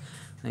bar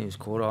I think it was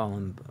called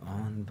Island.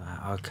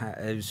 I can't.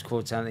 It was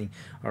called something.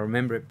 I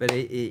remember it. But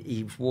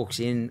he walks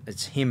in.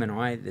 It's him and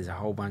I. There's a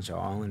whole bunch of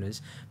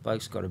islanders.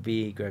 Bloke's got a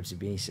beer. He grabs a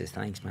beer. He says,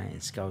 "Thanks, mate,"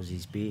 and sculls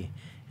his beer.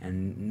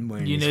 And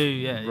when you knew,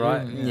 yeah,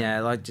 right,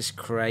 yeah, like just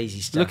crazy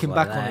stuff. Looking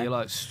like back that. on it, you're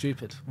like,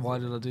 stupid. Why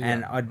did I do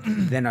and that?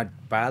 Then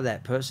I'd bar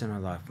that person.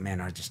 I'm like, man,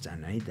 I just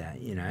don't need that.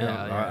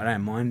 I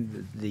don't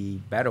mind the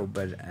battle,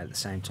 but at the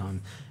same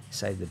time,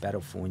 save the battle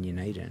for when you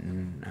need it,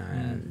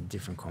 and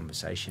different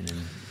conversation.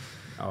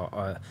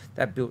 And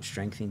that built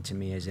strength into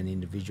me as an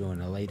individual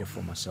and a leader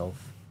for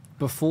myself.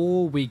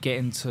 Before we get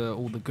into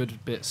all the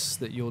good bits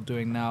that you're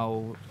doing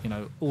now,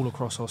 all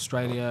across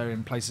Australia,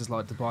 in places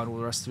like Dubai and all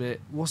the rest of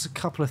it, what's a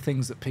couple of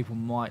things that people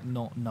might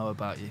not know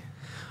about you?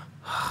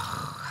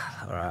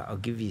 All right, I'll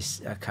give you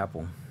a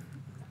couple.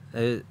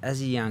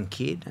 As a young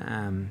kid,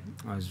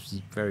 I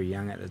was very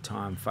young at the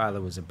time.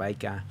 Father was a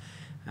baker.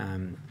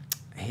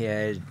 He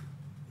had,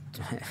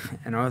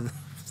 and I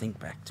think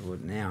back to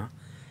it now,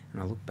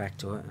 and I look back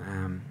to it.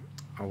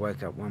 I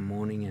woke up one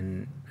morning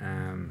and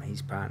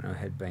his partner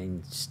had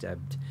been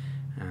stabbed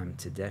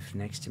to death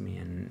next to me,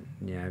 and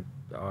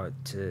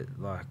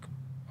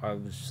I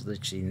was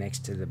literally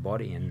next to the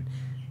body and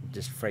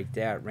just freaked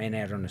out, ran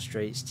out on the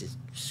streets, just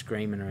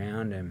screaming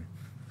around, and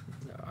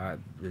I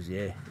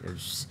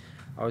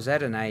was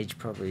at an age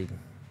probably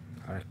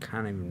I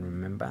can't even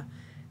remember,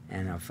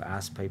 and I've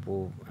asked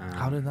people.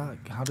 How did that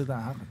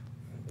happen?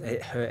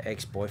 Her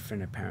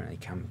ex-boyfriend apparently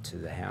come to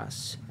the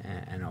house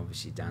and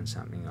obviously done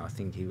something.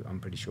 I'm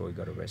pretty sure he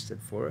got arrested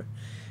for it,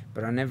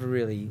 but I never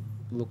really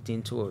looked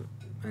into it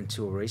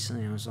until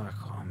recently. I was like,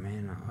 oh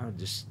man,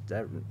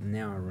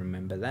 now I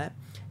remember that,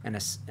 and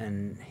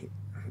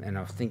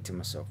I think to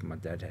myself, my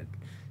dad had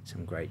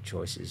some great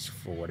choices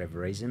for whatever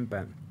reason,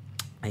 but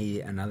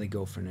another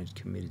girlfriend had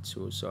committed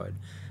suicide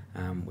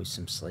with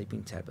some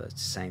sleeping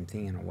tablets, same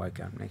thing, and I woke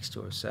up next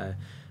to her. So.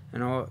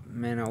 And I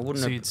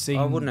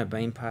wouldn't have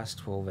been past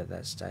 12 at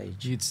that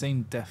stage. You'd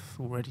seen death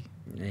already.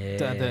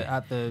 Yeah.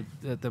 At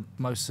the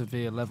most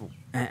severe level.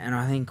 And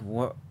I think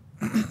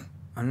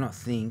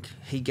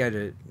he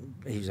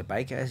was a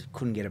baker,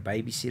 couldn't get a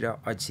babysitter.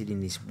 I'd sit in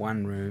this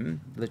one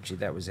room. Literally,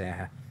 that was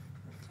our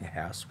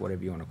house,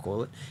 whatever you want to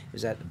call it. It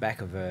was at the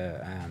back of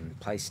a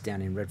place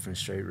down in Redfern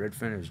Street,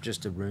 Redfern. It was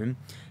just a room.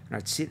 And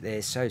I'd sit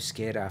there so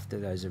scared after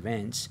those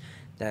events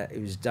that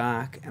it was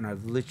dark, and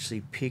I'd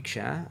literally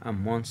picture a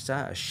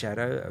monster, a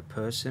shadow, a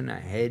person, a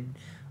head,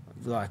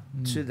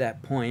 to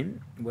that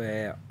point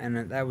where, and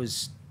that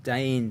was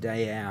day in,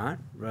 day out,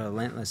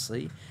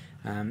 relentlessly,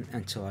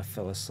 until I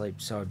fell asleep.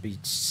 So I'd be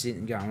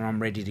sitting going,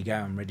 I'm ready to go.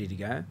 And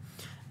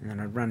then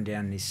I'd run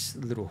down this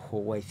little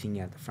hallway thing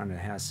out the front of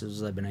the house. It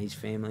was a Lebanese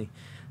family,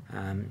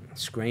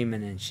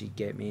 screaming, and she'd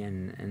get me,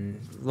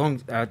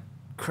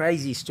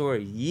 crazy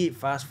story.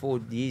 Fast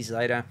forward years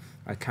later,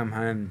 I come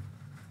home,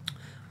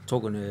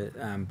 talking to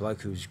a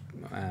bloke who's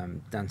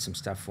done some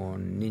stuff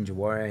on Ninja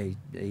Warrior.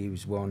 He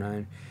was well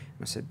known.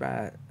 I said,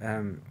 but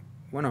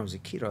when I was a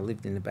kid, I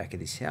lived in the back of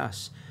this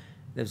house.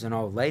 There was an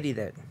old lady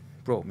that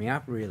brought me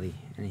up, really.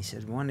 And he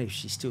said, I wonder if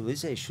she still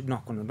lives there. You should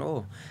knock on the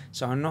door.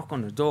 So I knock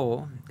on the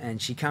door, and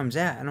she comes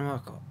out, and I'm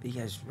like, he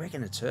goes,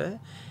 reckon it's her?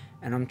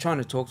 And I'm trying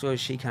to talk to her.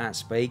 She can't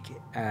speak.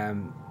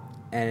 And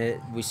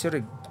we sort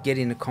of get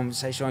in a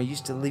conversation. I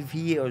used to live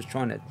here. I was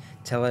trying to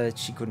tell her that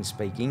she couldn't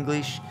speak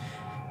English.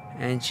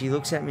 And she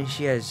looks at me,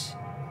 she goes,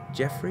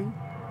 Jeffrey?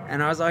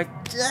 And I was like,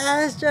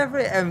 yes,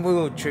 Jeffrey. And we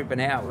were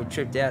tripping out. We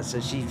tripped out, so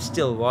she's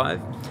still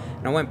alive.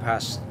 And I went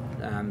past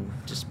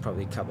just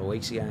probably a couple of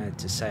weeks ago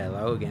to say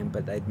hello again,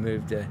 but they'd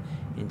moved her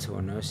into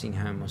a nursing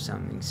home or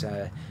something.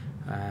 So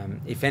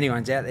if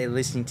anyone's out there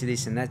listening to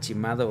this and that's your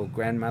mother or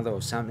grandmother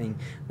or something,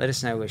 let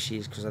us know where she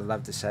is, because I'd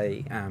love to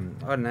say, I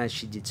don't know,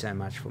 she did so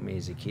much for me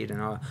as a kid.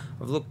 And I've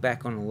looked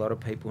back on a lot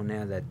of people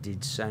now that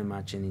did so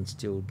much and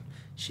instilled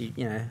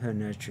her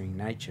nurturing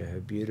nature, her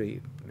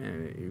beauty.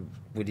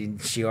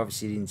 She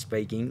obviously didn't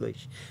speak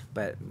English,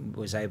 but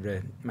was able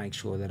to make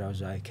sure that I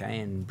was okay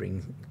and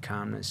bring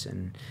calmness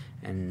and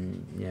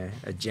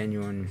a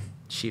genuine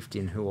shift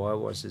in who I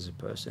was as a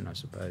person, I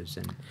suppose.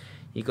 And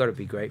you got to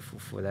be grateful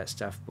for that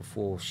stuff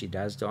before she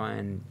does die.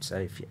 And so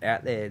if you're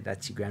out there,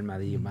 that's your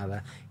grandmother, your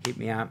mother, hit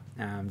me up,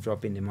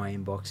 drop into my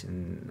inbox,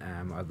 and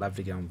I'd love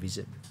to go and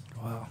visit.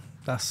 Wow,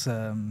 that's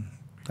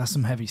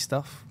some heavy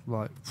stuff.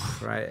 Right,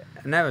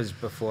 and that was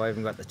before I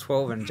even got the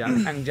 12 and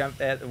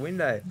jumped out the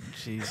window.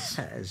 Jeez,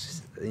 that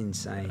was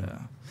insane.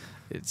 Yeah.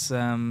 It's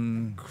I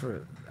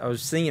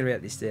was thinking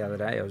about this the other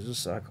day. I was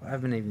just like, I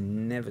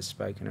haven't never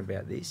spoken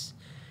about this,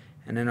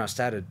 and then I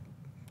started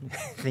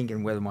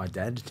thinking whether my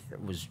dad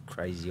was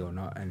crazy or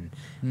not, and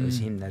it was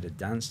him that had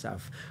done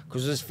stuff.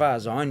 Because as far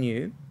as I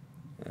knew,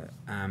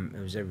 it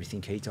was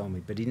everything he told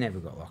me, but he never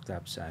got locked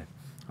up. So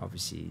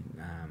obviously,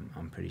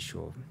 I'm pretty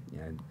sure,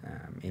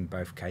 in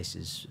both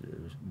cases,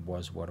 it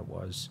was what it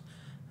was.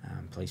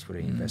 Police would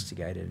have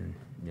investigated, and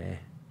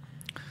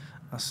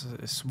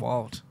it's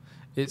wild.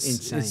 It's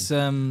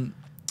insane.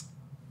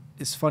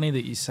 it's funny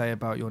that you say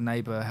about your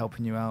neighbour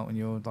helping you out and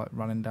you're like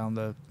running down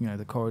the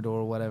the corridor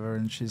or whatever,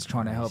 and she's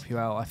trying to help you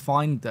out. I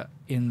find that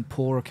in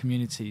poorer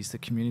communities, the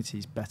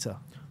community's better.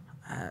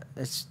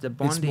 It's the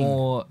bonding. It's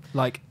more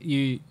like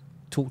you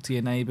talk to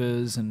your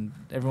neighbours and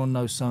everyone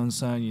knows so and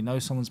so, and you know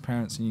someone's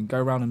parents, and you can go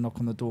around and knock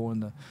on the door,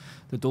 and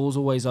the door's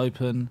always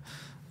open.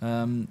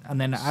 And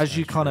then as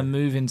you kind of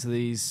move into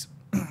these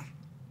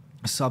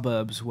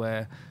suburbs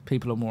where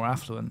people are more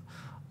affluent,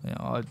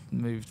 I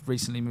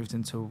recently moved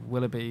into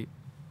Willoughby.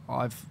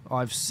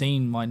 I've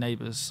seen my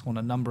neighbours on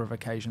a number of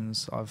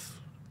occasions. I've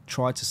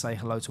tried to say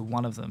hello to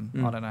one of them,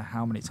 I don't know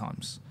how many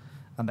times,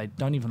 and they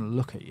don't even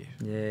look at you.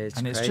 Yeah, it's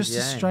and it's crazy, just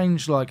a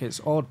strange, like, it's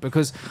odd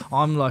because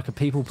I'm like a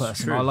people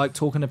person. I like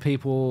talking to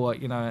people,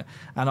 like,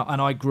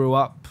 and I grew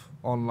up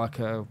on like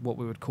what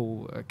we would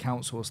call a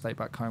council estate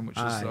back home, which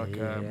is like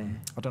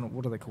I don't know,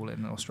 what do they call it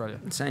in Australia?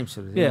 Same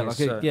sort of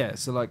thing.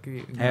 So like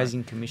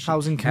housing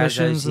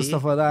commissions and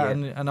stuff like that,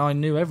 and I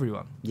knew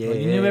everyone. Yeah, like,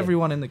 you knew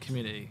everyone in the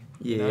community.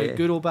 Yeah,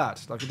 good or bad,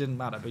 like it didn't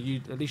matter. But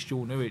at least you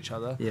all knew each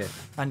other. Yeah,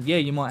 and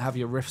you might have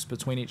your rifts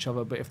between each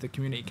other, but if the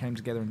community came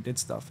together and did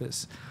stuff,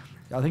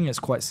 I think it's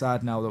quite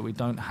sad now that we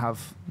don't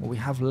have. Well, we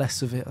have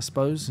less of it, I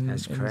suppose.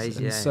 That's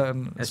crazy.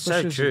 It's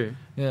so true.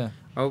 Yeah.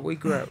 Oh, we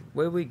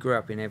grew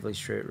up in Everleigh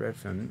Street,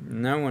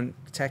 Redfern.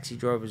 Taxi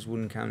drivers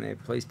wouldn't come there.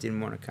 Police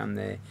didn't want to come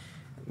there.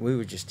 We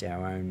were just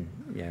our own.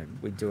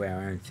 We'd do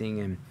our own thing,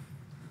 and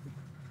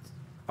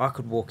I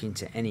could walk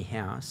into any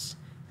house,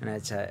 and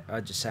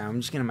I'd just say, I'm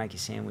just going to make a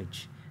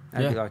sandwich.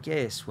 They'd be like,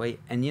 yeah, sweet.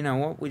 And you know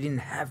what? We didn't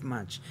have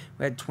much.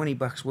 We had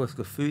 $20 worth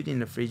of food in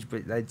the fridge,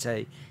 but they'd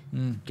say,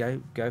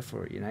 go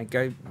for it,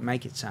 go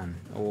make it, son.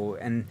 Well,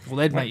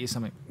 they'd make you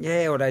something.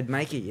 Yeah, or they'd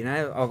make it,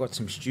 I've got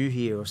some stew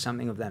here or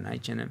something of that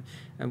nature. And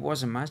it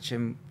wasn't much.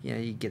 And,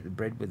 you get the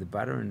bread with the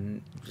butter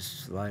and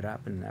just load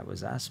up, and that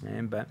was us,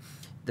 man. But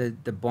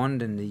the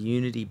bond and the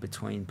unity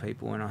between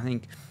people, and I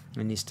think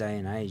in this day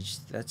and age,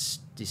 that's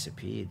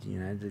disappeared,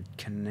 the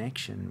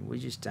connection. We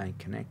just don't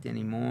connect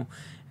anymore.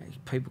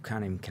 People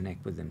can't even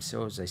connect with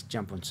themselves. They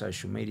jump on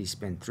social media,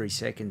 spend 3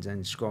 seconds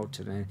and scroll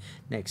to the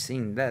next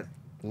thing. That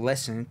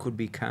lesson could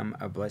become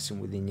a blessing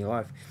within your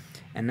life.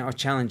 And I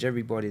challenge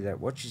everybody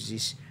that watches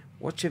this,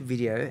 watch a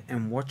video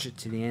and watch it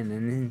to the end,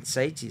 and then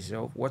say to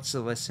yourself, what's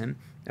the lesson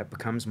that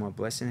becomes my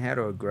blessing? How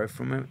do I grow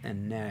from it?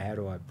 And now how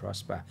do I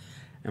prosper?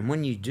 And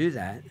when you do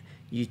that,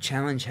 you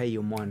challenge how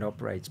your mind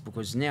operates,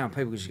 because now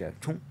people just go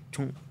chung,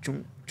 chung,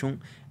 chung,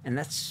 chung, and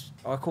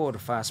I call it a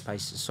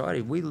fast-paced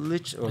society. We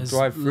literally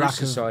drive through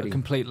society. A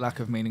complete lack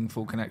of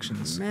meaningful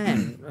connections.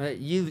 Man,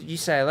 you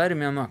say hello to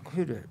me, I'm like,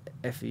 who the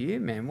F are you,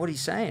 man? What are you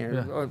saying?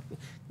 Yeah.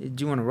 Do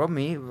you want to rob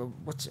me?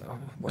 What's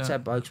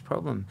that bloke's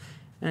problem?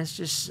 And it's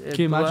just... Can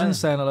you imagine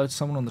saying hello to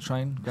someone on the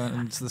train going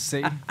into the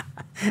city?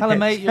 Hello,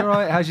 mate, you all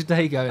right? How's your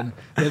day going?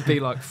 They'd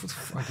be like,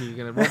 fuck, are you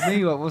going to rob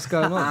me? What's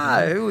going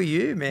on? Who are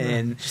you,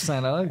 man? Yeah, just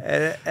saying hello.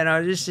 And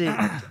I just think,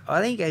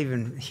 I think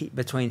even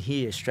between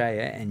here,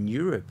 Australia, and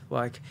Europe,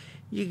 like,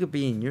 you could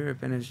be in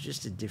Europe and it's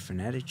just a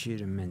different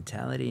attitude and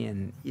mentality.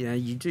 And,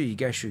 you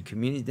go through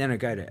community. Then I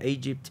go to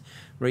Egypt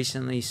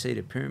recently, see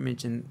the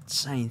pyramids, and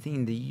same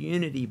thing, the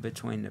unity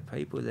between the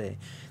people there.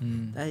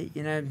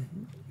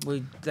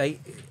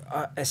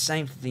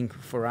 Same thing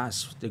for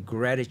us, the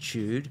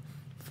gratitude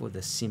for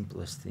the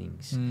simplest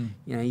things.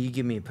 You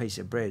give me a piece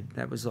of bread,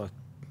 that was like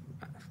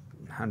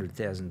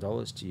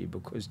 $100,000 to you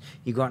because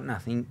you got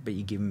nothing, but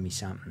you're giving me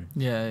something.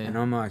 Yeah. And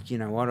I'm like, you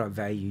know what, I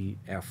value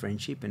our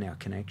friendship and our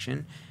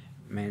connection.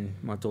 Man,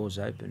 my door's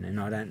open, and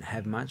I don't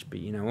have much, but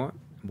you know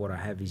what I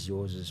have is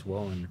yours as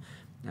well. And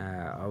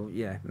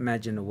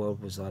imagine the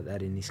world was like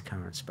that in this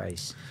current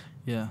space.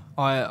 Yeah,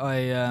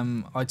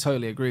 I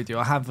totally agree with you.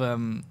 I have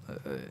I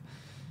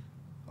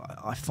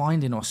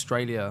find in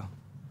Australia,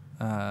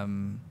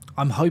 I'm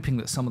hoping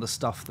that some of the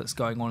stuff that's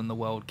going on in the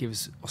world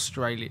gives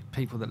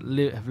people that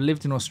have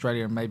lived in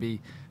Australia and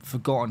maybe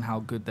forgotten how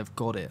good they've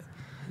got it,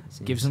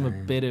 gives them a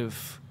bit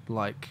of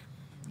like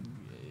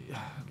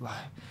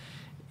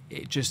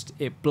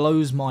it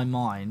blows my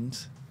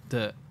mind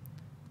that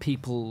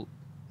people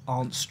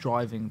aren't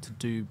striving to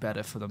do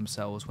better for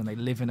themselves when they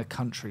live in a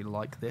country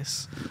like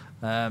this.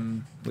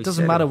 It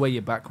doesn't matter where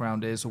your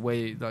background is or where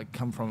you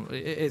come from.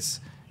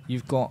 It's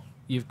you've got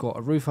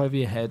a roof over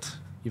your head,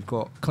 you've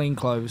got clean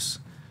clothes,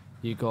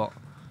 you've got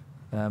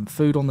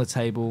food on the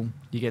table,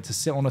 you get to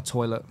sit on a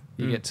toilet,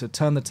 you get to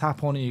turn the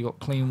tap on and you got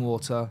clean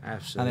water.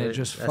 Absolutely. And it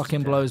just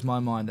fucking blows my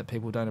mind that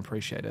people don't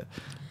appreciate it.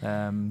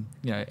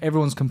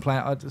 Everyone's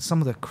complaining.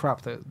 Some of the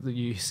crap that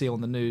you see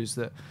on the news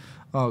that,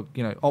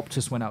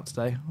 Optus went out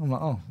today. I'm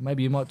like, oh,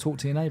 maybe you might talk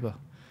to your neighbour.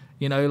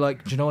 Do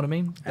you know what I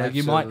mean? Like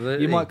you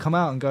might come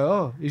out and go,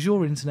 oh, is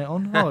your internet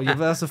on? Oh,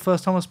 that's the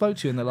first time I spoke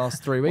to you in the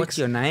last 3 weeks. What's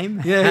your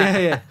name?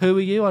 Yeah. Who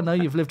are you? I know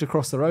you've lived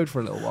across the road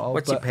for a little while.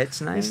 What's your pet's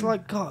name? It's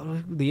like,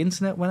 God, the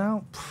internet went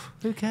out.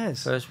 Who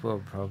cares? First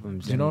world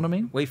problems. Do you know what I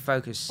mean? We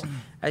focus,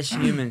 as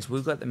humans,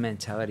 we've got the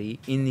mentality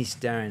in this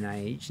day and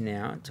age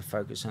now to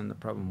focus on the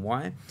problem.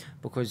 Why?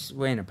 Because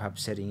we're in a pub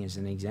setting as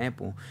an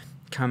example.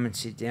 come and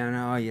sit down.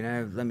 Oh,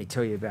 let me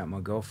tell you about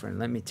my girlfriend.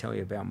 Let me tell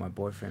you about my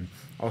boyfriend.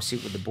 I'll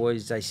sit with the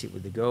boys. They sit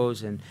with the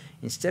girls. And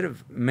instead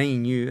of me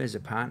and you as a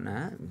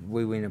partner,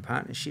 we were in a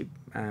partnership,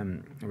 a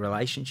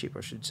relationship,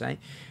 I should say.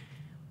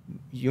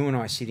 You and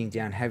I sitting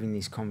down having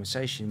this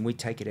conversation, we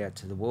take it out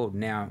to the world.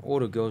 Now, all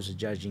the girls are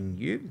judging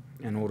you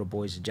and all the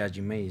boys are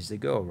judging me as the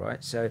girl,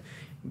 right? So,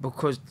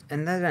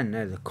 and they don't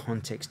know the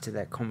context to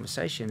that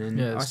conversation. And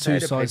yeah, there's two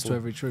sides to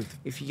every truth.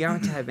 If you're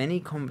going to have any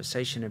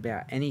conversation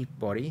about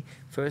anybody,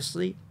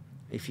 firstly,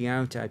 if you're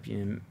going to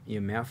open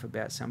your mouth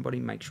about somebody,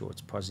 make sure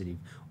it's positive,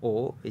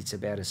 or it's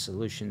about a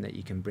solution that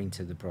you can bring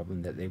to the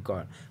problem that they've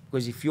got.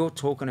 Because if you're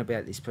talking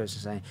about this person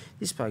saying,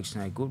 this bloke's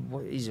no good,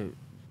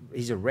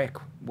 he's a wreck,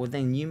 well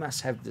then you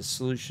must have the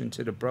solution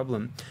to the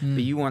problem,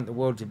 but you want the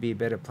world to be a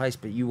better place,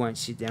 but you won't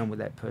sit down with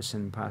that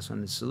person and pass on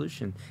the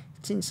solution.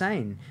 It's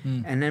insane.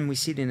 And then we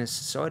sit in a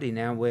society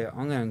now where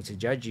I'm going to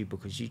judge you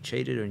because you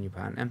cheated on your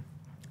partner.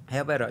 How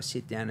about I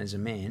sit down as a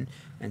man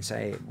and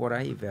say, what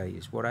are your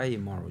values? What are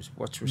your morals?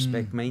 What's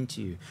respect mean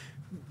to you?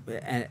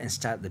 And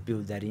start to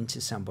build that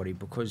into somebody,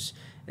 because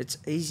it's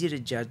easy to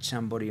judge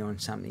somebody on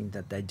something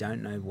that they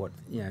don't know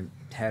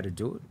how to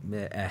do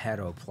it, how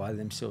to apply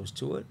themselves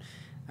to it.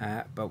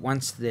 But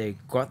once they've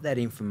got that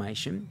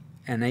information,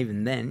 and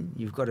even then,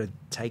 you've got to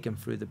take them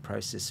through the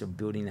process of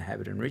building the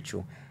habit and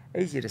ritual.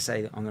 Easier to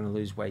say, I'm going to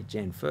lose weight,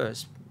 Jen,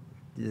 first.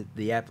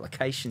 The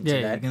application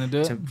to that,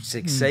 to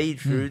succeed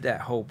through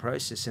that whole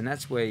process. And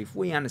that's where, if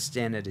we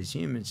understand it as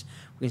humans,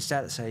 we can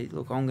start to say,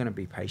 look, I'm going to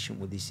be patient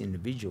with this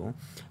individual.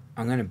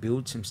 I'm going to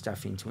build some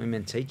stuff into him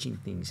and teach him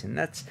things. And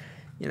that's,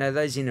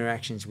 those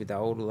interactions with the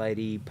older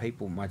lady,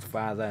 people, my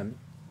father,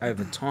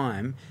 over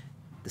time,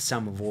 the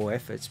sum of all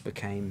efforts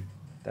became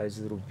those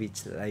little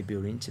bits that they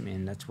build into me,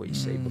 and that's what you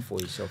see before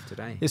yourself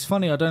today. It's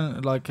funny, I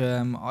don't like.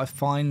 I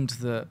find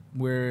that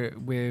we're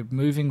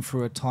moving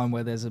through a time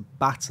where there's a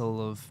battle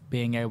of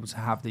being able to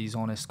have these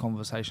honest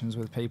conversations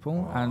with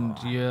people, and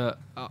you're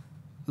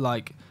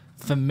like,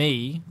 for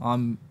me,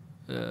 I'm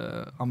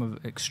an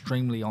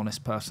extremely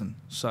honest person,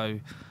 so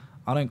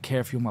I don't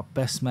care if you're my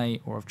best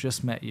mate or I've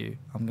just met you,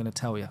 I'm going to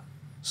tell you.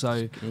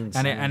 So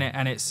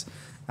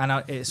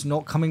it's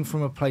not coming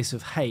from a place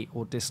of hate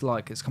or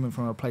dislike. It's coming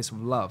from a place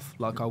of love.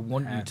 Like, I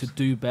want you to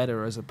do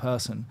better as a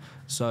person.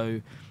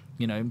 So,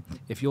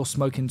 if you're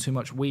smoking too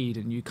much weed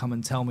and you come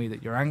and tell me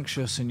that you're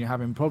anxious and you're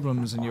having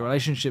problems and your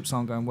relationships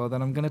aren't going well,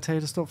 then I'm going to tell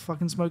you to stop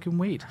fucking smoking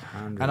weed.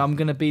 100. And I'm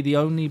going to be the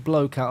only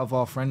bloke out of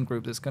our friend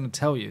group that's going to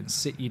tell you and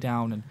sit you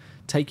down and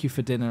take you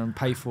for dinner and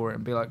pay for it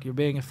and be like, you're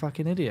being a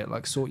fucking idiot.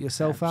 Like, sort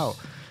yourself out.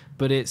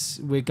 But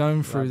we're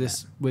going through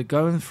this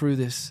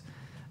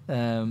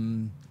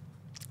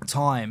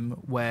time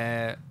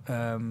where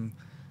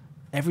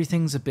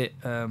everything's a bit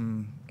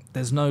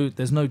there's no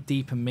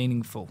deep and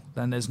meaningful,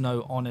 then there's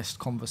no honest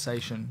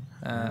conversation,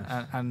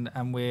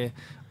 and we're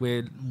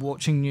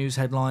watching news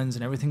headlines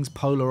and everything's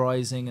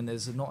polarizing, and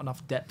there's not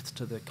enough depth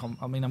to the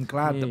I'm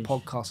glad that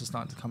podcasts are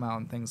starting to come out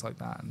and things like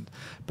that,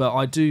 but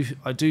I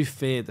do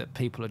fear that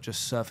people are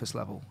just surface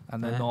level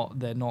and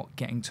they're not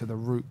getting to the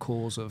root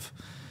cause of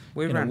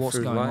what's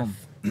going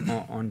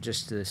on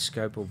just the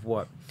scope of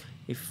what.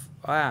 If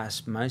I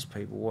ask most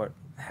people what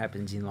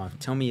happens in life,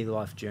 tell me your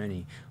life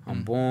journey.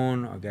 I'm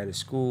born, I go to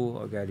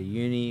school, I go to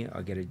uni,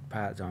 I get a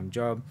part-time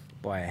job,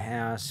 buy a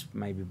house,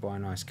 maybe buy a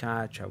nice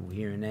car, travel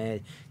here and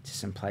there to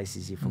some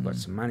places if I've got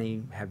some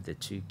money, have the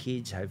 2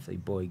 kids, hopefully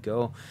boy,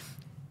 girl.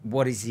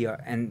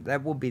 And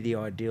that will be the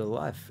ideal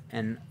life.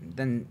 And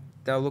then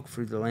they'll look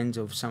through the lens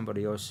of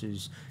somebody else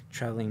who's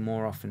travelling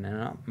more often than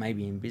not,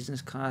 maybe in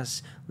business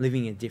class,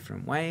 living a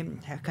different way.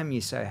 How come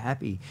you're so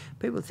happy?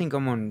 People think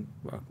I'm on,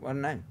 I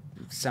don't know,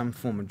 some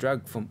form of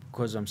drug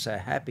because I'm so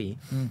happy,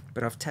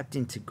 but I've tapped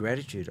into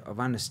gratitude. I've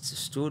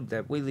understood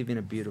that we live in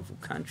a beautiful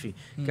country.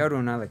 Go to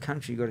another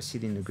country, you've got to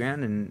sit in the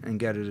ground and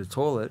go to the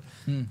toilet.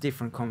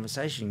 Different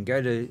conversation.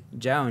 Go to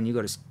jail and you've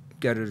got to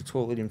go to the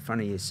toilet in front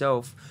of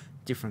yourself.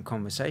 Different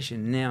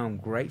conversation. Now I'm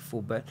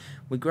grateful, but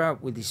we grow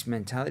up with this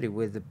mentality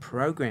where the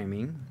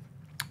programming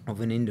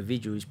of an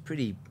individual is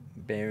pretty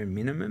bare and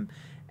minimum,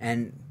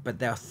 but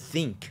they'll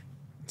think.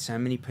 So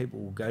many people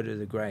will go to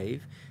the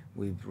grave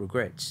with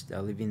regrets.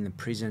 They'll live in the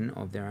prison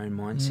of their own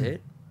mindset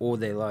all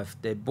their life.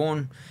 They're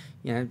born,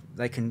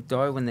 they can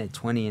die when they're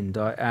 20 and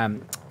die.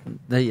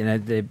 Let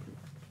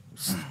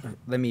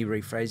me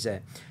rephrase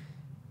that.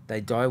 They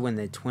die when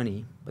they're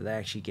 20, but they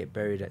actually get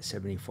buried at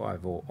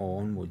 75 or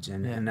onwards.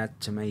 And that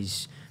to me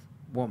is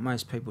what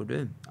most people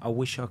do. I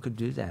wish I could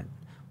do that.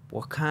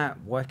 Why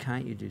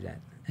can't you do that?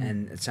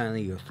 And it's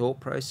only your thought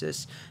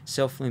process,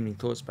 self-limiting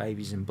thoughts,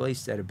 behaviours and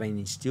beliefs that have been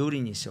instilled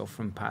in yourself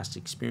from past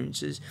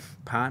experiences,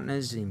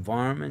 partners,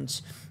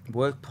 environments,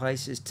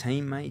 workplaces,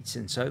 teammates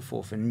and so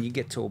forth. And you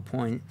get to a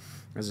point,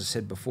 as I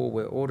said before,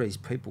 where all these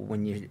people,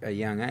 when you're a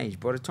young age,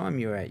 by the time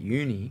you're at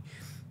uni,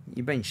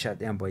 you've been shut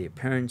down by your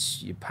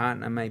parents, your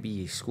partner, maybe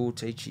your school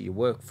teacher,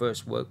 your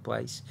first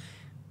workplace.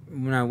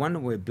 No wonder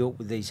we're built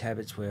with these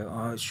habits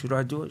where, should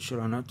I do it? Should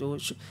I not do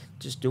it?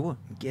 Just do it.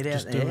 Get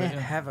out there,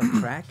 have a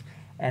crack.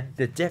 And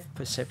the depth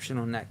perception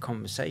on that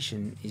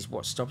conversation is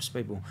what stops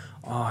people.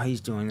 Oh,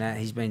 he's doing that.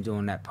 He's been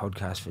doing that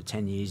podcast for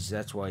 10 years.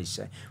 That's why he's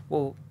saying,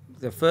 well,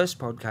 the first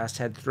podcast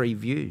had 3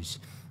 views.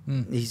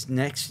 His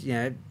next,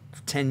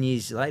 10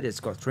 years later, it's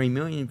got 3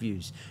 million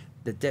views.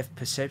 The depth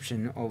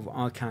perception of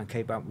I can't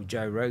keep up with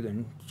Joe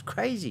Rogan, it's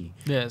crazy.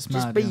 Yeah, it's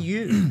Just mad. be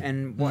you.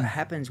 And what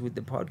happens with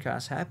the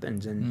podcast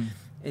happens. And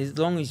as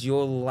long as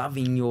you're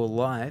loving your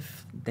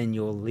life, then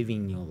you're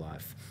living your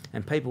life.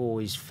 And people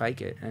always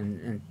fake it.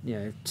 And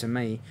to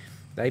me,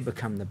 they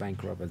become the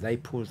bank robber. They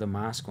pull the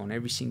mask on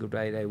every single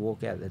day. They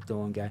walk out the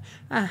door and go,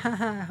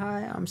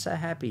 hi, I'm so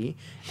happy.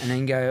 And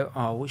then go, oh,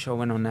 I wish I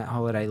went on that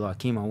holiday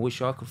like him. I wish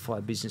I could fly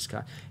a business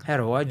car. How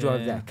do I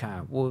drive that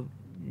car? Well,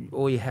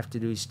 all you have to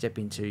do is step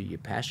into your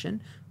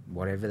passion,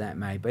 whatever that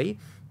may be.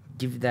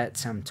 Give that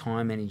some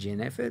time, energy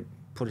and effort.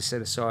 Put a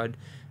set aside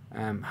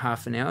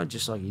half an hour,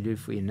 just like you do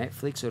for your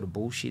Netflix or the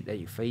bullshit that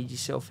you feed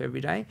yourself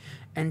every day,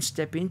 and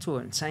step into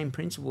it. And same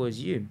principle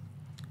as you.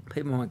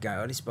 People might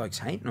go, oh, this bloke's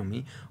hating on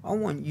me. I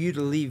want you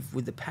to live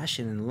with the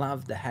passion and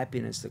love, the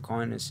happiness, the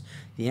kindness,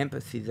 the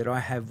empathy that I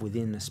have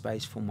within the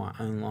space for my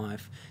own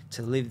life,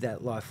 to live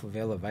that life of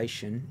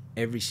elevation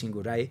every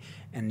single day.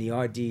 And the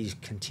idea is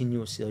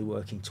continuously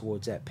working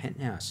towards that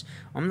penthouse.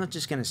 I'm not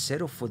just going to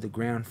settle for the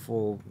ground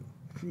for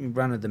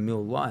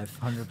run-of-the-mill life.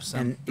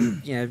 100%.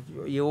 And,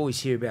 you always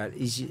hear about,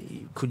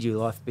 could your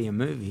life be a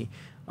movie?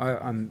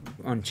 I'm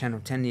on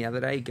Channel 10 the other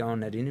day,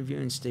 going that interview,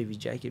 and Stevie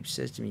Jacobs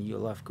says to me, your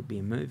life could be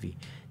a movie.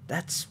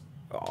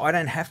 I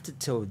don't have to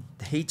tell.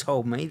 He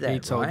told me that. He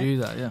told you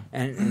that, yeah.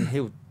 And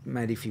he'll,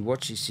 mate, if he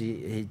watches,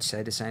 he'd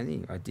say the same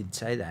thing. I did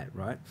say that,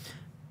 right?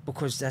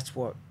 Because that's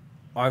what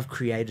I've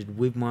created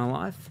with my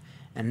life.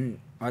 And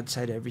I'd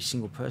say to every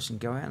single person,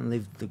 go out and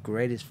live the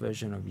greatest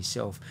version of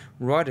yourself.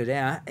 Write it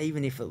out,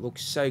 even if it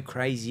looks so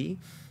crazy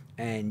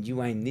and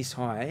you aim this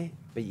high,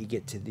 but you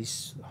get to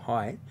this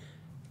height.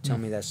 Tell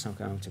me that's not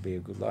going to be a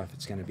good life.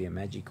 It's going to be a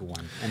magical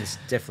one. And it's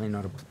definitely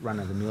not a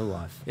run-of-the-mill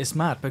life. It's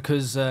mad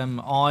because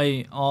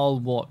I'll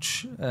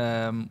watch,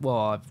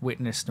 I've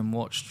witnessed and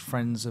watched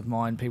friends of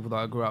mine, people that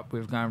I grew up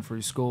with going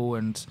through school,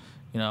 and,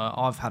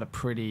 I've had a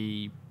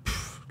pretty,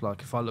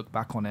 if I look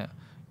back on it,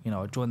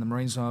 I joined the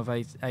Marines when I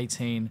was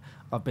 18.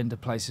 I've been to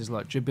places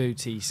like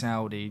Djibouti,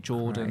 Saudi,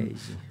 Jordan,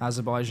 Crazy.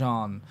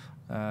 Azerbaijan.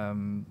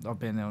 I've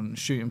been on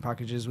shooting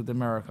packages with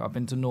America. I've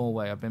been to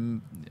Norway. I've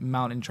been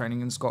mountain training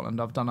in Scotland.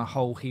 I've done a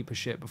whole heap of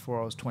shit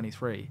before I was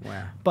 23.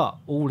 Wow. But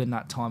all in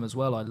that time as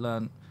well, I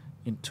learned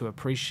to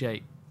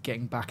appreciate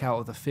getting back out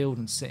of the field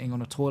and sitting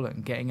on a toilet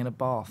and getting in a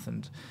bath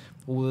and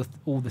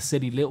all the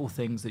silly little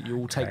things that you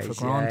all take for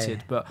granted.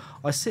 Yeah. But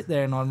I sit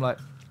there and I'm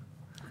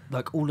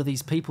like all of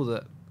these people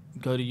that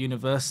go to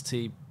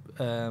university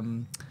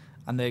and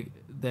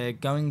they're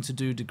going to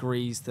do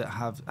degrees that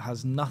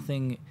has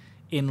nothing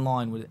in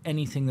line with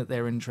anything that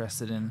they're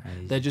interested in.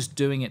 Crazy. They're just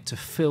doing it to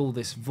fill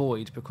this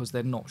void because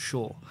they're not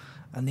sure.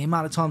 And the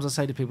amount of times I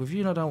say to people, if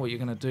you don't know what you're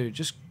going to do,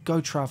 just go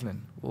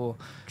travelling or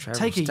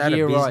take a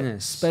year, right?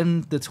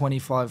 Spend the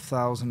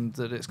 25,000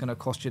 that it's going to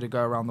cost you to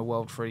go around the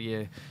world for a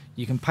year.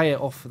 You can pay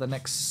it off for the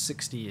next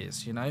 60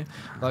 years,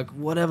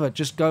 whatever.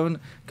 Just go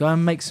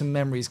and make some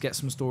memories, get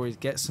some stories,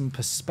 get some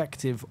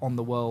perspective on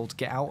the world,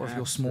 get out of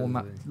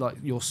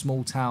your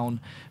small town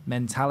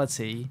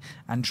mentality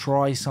and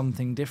try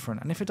something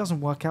different. And if it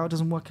doesn't work out, it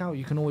doesn't work out.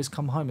 You can always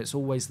come home. It's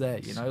always there,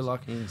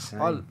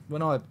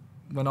 When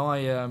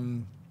I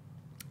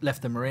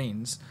left the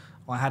Marines,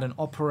 I had an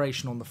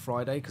operation on the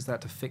Friday because they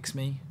had to fix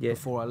me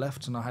before I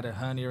left, and I had a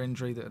hernia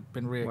injury that had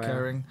been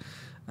reoccurring.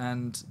 Wow.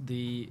 And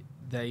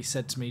they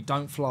said to me,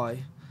 don't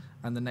fly.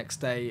 And the next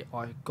day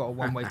I got a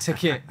one-way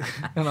ticket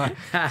and I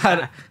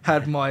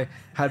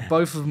had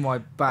both of my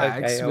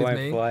bags with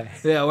me. Fly.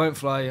 Yeah, I won't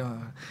fly.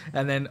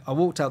 And then I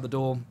walked out the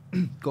door,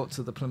 got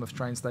to the Plymouth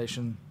train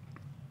station,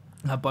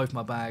 had both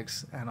my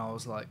bags, and I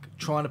was like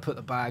trying to put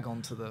the bag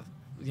onto the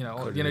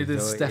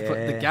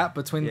the gap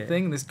between the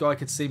thing. This guy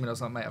could see me and I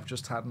was like, mate, I've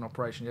just had an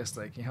operation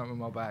yesterday. Can you help me with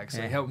my bag? So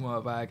he helped me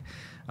with my bag.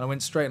 And I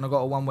went straight and I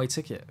got a one-way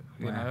ticket,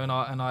 and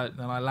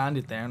I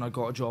landed there and I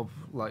got a job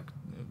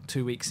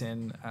 2 weeks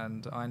in,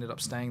 and I ended up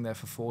staying there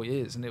for 4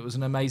 years, and it was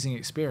an amazing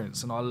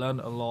experience, and I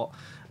learned a lot,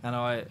 and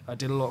I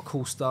did a lot of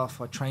cool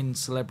stuff. I trained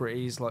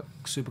celebrities like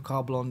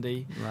Supercar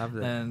Blondie. Loved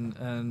it.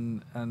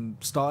 And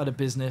started a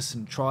business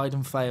and tried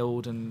and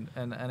failed and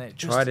it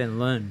just tried and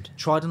learned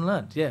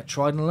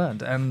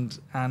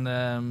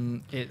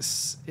and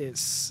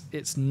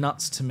it's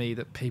nuts to me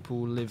that people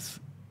live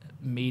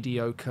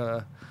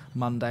mediocre,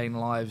 mundane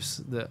lives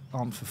that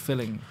aren't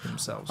fulfilling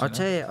themselves. I'll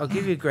tell you, I'll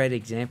give you a great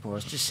example. I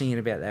was just thinking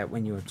about that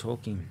when you were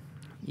talking.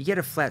 You get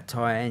a flat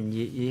tire and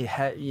you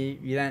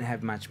don't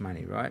have much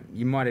money, right?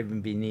 You might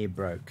even be near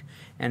broke,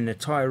 and the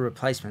tire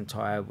replacement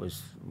tire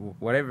was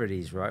whatever it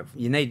is, right?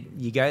 You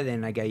go there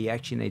and they go, you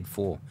actually need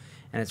 4,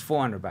 and it's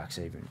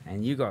 $400 even,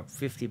 and you got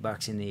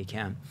 $50 in the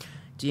account.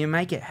 Do you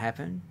make it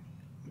happen?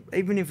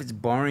 even if it's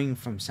borrowing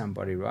from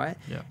somebody, right?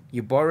 Yeah.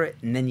 You borrow it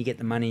and then you get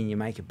the money and you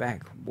make it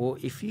back. Well,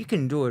 if you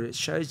can do it, it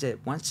shows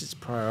that once it's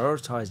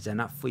prioritized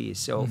enough for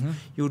yourself,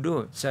 you'll do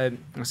it. So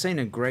I seen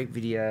a great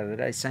video the other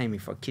day saying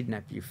if I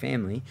kidnap your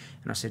family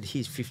and I said,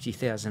 here's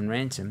 50,000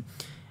 ransom,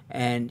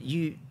 and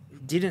you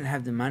didn't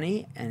have the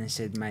money and I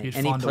said, mate, You'd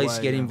any police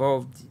way, get yeah.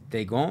 involved,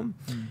 they're gone.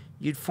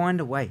 You'd find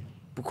a way.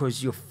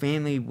 Because your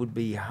family would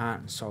be your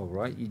heart and soul,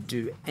 right? You'd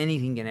do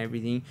anything and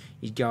everything.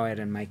 You'd go out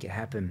and make it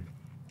happen.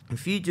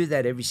 If you do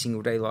that every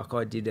single day like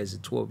I did as a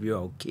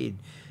 12-year-old kid,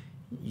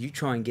 you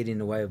try and get in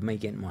the way of me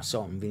getting my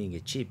salt and vinegar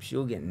chips,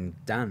 you're getting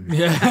done.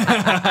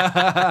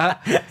 Yeah.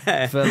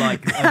 For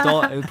like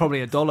 $1, it was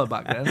probably $1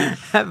 back then.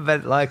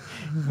 But like,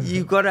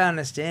 you've got to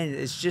understand,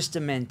 it's just a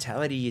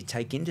mentality you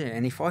take into it.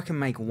 And if I can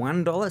make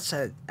 $1,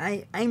 so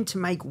aim to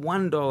make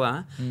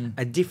 $1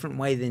 a different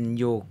way than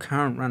your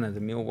current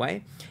run-of-the-mill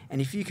way. And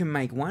if you can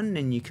make 1,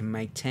 then you can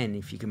make 10.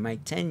 If you can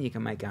make 10, you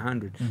can make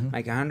 100.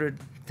 Make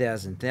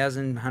 100,000,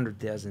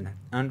 100,000,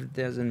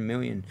 100,000,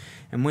 million.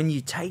 And when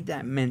you take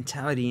that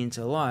mentality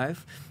into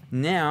life,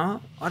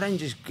 now I don't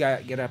just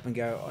get up and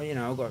go, oh, you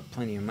know, I've got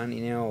plenty of money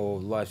now,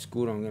 or life's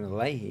good, I'm going to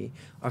lay here.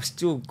 I've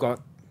still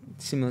got,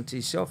 similar to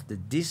yourself, the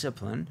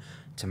discipline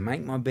to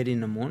make my bed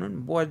in the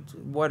morning. Why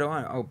do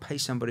I'll pay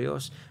somebody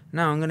else?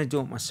 No, I'm going to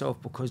do it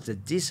myself, because the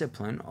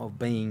discipline of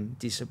being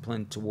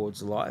disciplined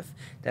towards life,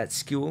 that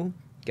skill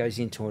goes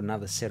into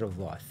another set of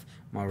life.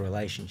 My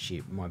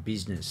relationship, my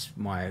business,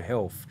 my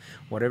health,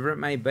 whatever it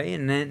may be.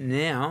 And then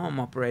now I'm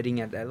operating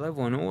at that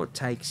level, and all it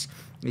takes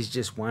is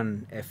just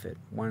one effort,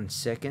 1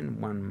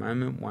 second, one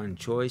moment, one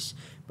choice.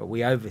 But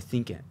we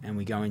overthink it, and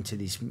we go into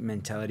this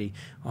mentality,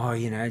 oh,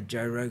 you know,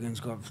 Joe Rogan's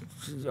got,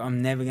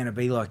 I'm never going to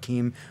be like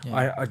him.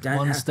 Yeah. I don't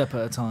One step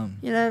at a time.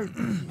 You know,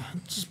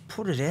 just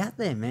put it out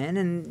there, man.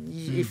 And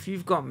if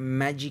you've got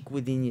magic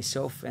within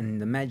yourself,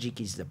 and the magic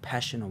is the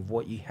passion of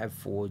what you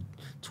have toward,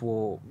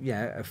 you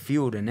know, a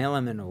field, an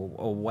element,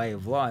 or way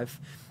of life,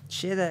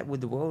 share that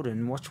with the world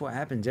and watch what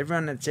happens.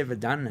 Everyone that's ever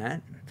done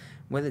that,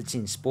 whether it's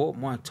in sport,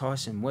 Mike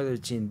Tyson, whether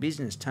it's in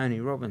business,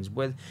 Tony Robbins,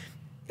 whether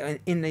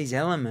in these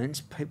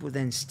elements, people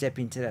then step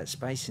into that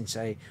space and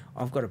say,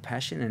 I've got a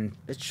passion, and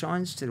it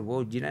shines to the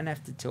world. You don't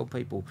have to tell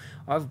people.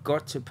 I've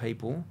got to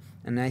people,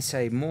 and they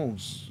say,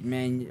 Morgs,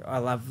 man, I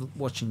love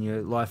watching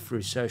your life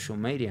through social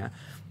media.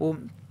 Well,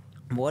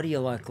 why do you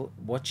like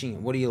watching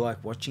it? What do you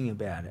like watching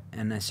about it?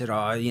 And they said,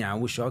 oh, you know, I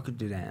wish I could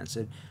do that. I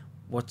said,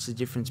 what's the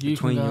difference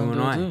between you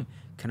and I?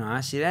 Can I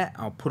ask you that?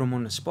 I'll put them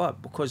on the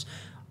spot, because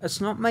it's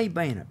not me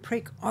being a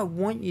prick. I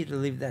want you to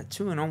live that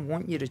too, and I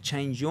want you to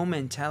change your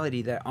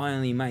mentality that I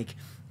only make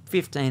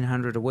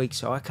 $1,500 a week,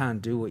 so I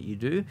can't do what you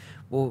do.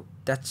 Well,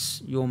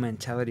 that's your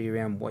mentality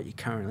around what you're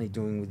currently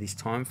doing with this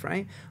time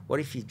frame. What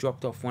if you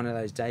dropped off one of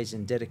those days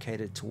and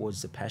dedicated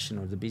towards the passion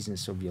or the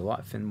business of your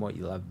life and what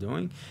you love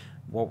doing?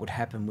 What would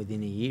happen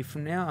within a year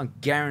from now? I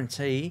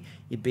guarantee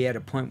you'd be at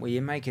a point where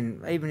you're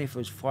making, even if it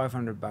was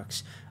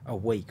 $500 a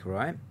week,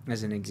 right?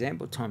 As an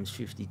example, times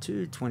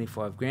 52,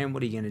 25 grand.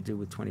 What are you going to do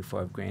with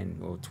 25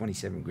 grand or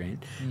 27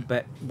 grand?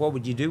 But what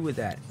would you do with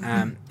that?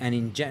 And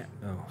in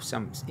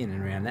some in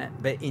and around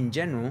that. But in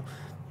general,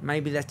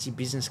 maybe that's your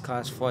business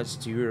class flights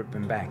to Europe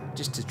and back,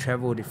 just to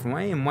travel a different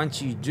way. And once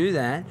you do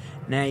that,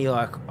 now you're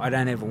like, I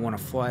don't ever want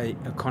to fly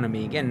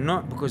economy again.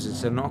 Not because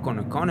it's a knock on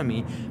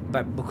economy,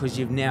 but because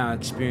you've now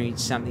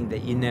experienced something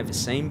that you've never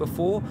seen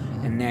before,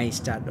 and now you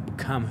start to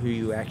become who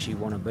you actually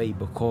want to be,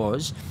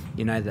 because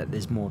you know that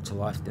there's more to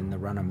life than the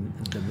run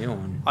of the mill.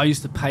 And I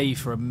used to pay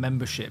for a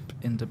membership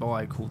in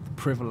Dubai called the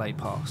Preventative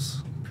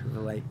Pass.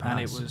 Preventative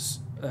Pass.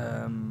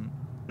 And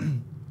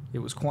it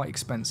was quite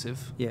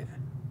expensive. Yeah.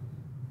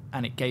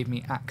 And it gave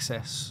me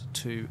access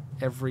to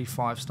every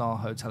 5-star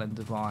hotel in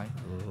Dubai.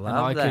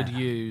 Love and I could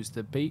use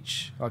the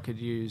beach, I could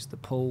use the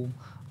pool,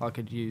 I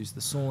could use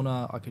the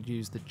sauna, I could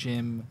use the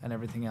gym and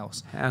everything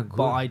else. How good.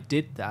 But I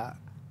did that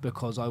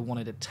because I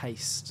wanted a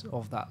taste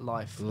of that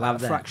life. Love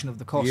at that. A fraction of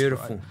the cost.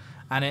 Beautiful.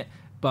 Right?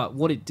 But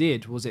what it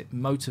did was it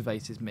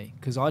motivated me,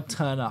 because I'd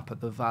turn up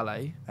at the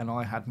valet and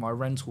I had my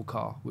rental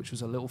car, which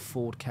was a little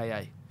Ford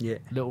KA. Yeah.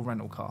 Little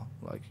rental car,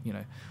 like, you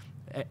know.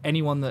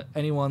 Anyone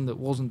that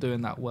wasn't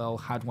doing that well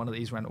had one of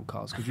these rental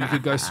cars, because you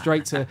could go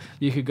straight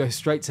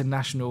to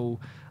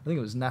national, I think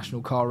it was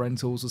National Car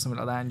Rentals or something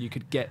like that, and you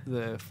could get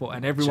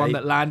and everyone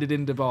that landed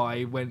in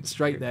Dubai went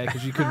straight there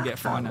because you couldn't get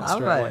finance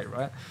straight away,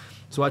 right?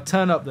 So I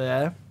turn up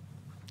there,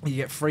 you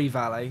get free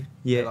valet.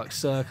 Yeah. They're like,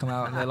 sir, come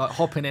out, and they're like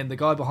hopping in. The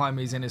guy behind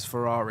me is in his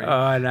Ferrari.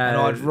 Oh no! And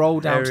I'd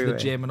roll down to the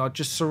gym and I'd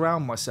just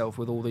surround myself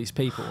with all these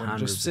people and 100%.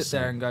 Just sit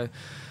there and go,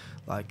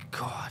 like,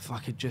 God, if I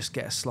could just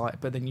get a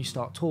slight. But then you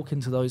start talking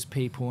to those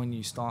people and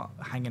you start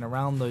hanging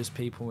around those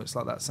people. It's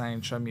like that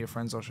saying, show me your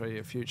friends, I'll show you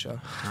your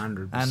future.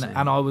 100%.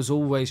 And I was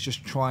always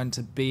just trying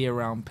to be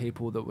around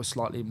people that were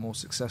slightly more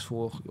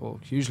successful or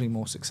usually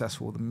more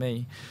successful than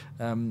me.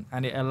 And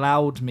it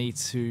allowed me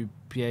to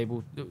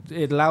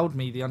it allowed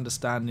me the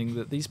understanding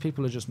that these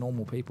people are just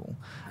normal people.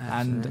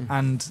 Absolutely.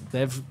 and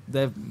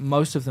they've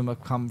most of them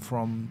have come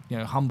from, you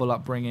know, humble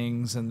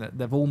upbringings, and that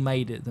they've all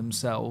made it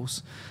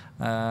themselves.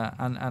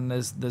 and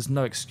there's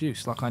no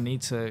excuse. Like I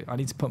need to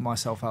put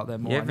myself out there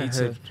more. You ever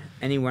heard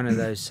any one of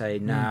those say,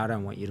 "No, I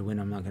don't want you to win.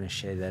 I'm not going to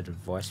share that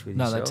advice with you"?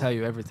 No, they tell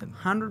you everything.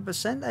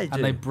 100% they do,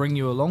 and they bring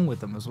you along with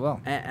them as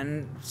well.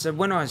 And so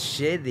when I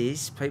share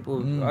this,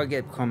 people, I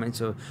get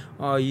comments of,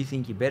 "Oh, you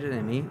think you're better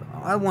than me?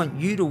 I want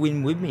you to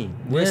win with me.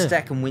 We're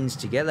stacking wins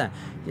together."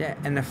 Yeah,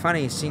 and the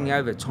funniest thing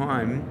over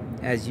time,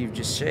 as you've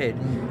just shared,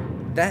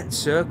 that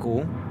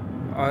circle.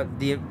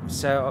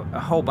 So a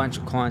whole bunch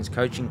of clients,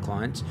 coaching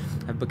clients,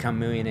 have become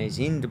millionaires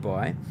in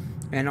Dubai,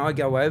 and I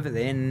go over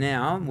there, and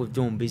now we're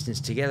doing business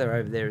together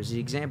over there as the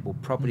example,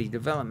 property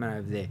development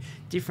over there,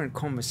 different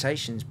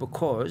conversations,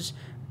 because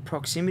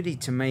proximity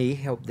to me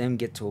helped them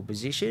get to a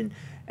position,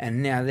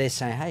 and now they're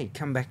saying, hey,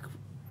 come back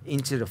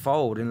into the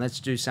fold and let's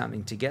do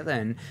something together.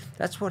 And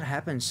that's what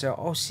happens. So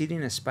I'll sit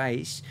in a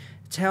space.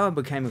 It's how I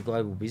became a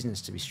global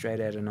business, to be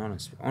straight out and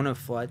honest. On a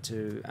flight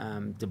to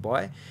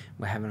Dubai,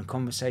 we're having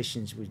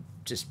conversations with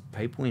just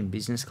people in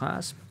business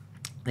class.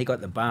 They got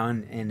the bar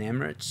in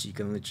Emirates. You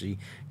can literally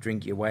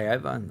drink your way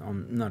over.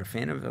 I'm not a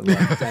fan of it,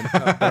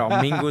 but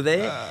I'll mingle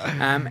there.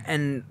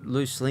 And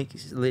loose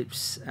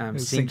lips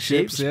sink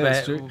ships.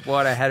 Yeah, but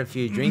while I had a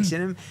few drinks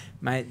in them,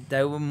 mate,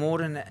 they were more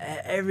than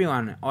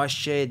everyone. I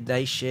shared,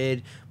 they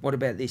shared. What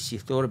about this? You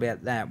thought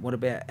about that? What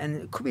about? And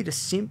it could be the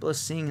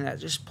simplest thing that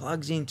just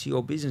plugs into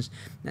your business.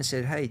 And I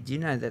said, hey, do you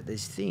know that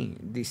this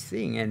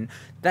thing, and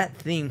that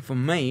thing for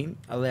me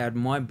allowed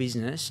my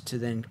business to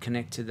then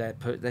connect to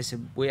that. They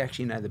said, we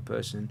actually know the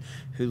person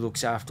who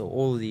looks after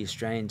all of the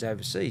Australians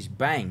overseas.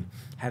 Bang,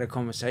 had a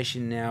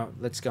conversation. Now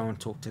let's go and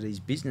talk to these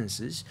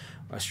businesses,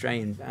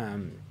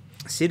 Australian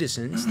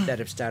citizens that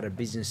have started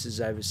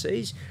businesses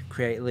overseas,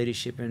 create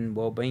leadership and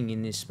well-being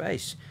in this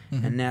space.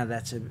 And now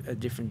that's a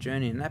different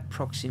journey. And that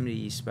proximity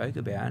you spoke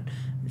about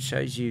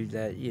shows you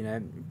that, you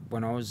know,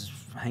 when I was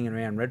hanging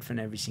around Redfern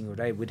every single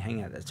day, we'd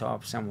hang out at the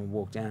top, someone would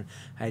walk down,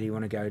 hey, do you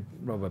want to go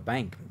rob a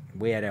bank?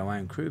 We had our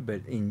own crew,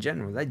 but in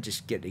general they'd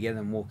just get together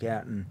and walk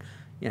out, and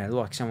you know,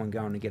 like someone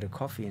going to get a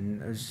coffee, and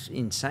it was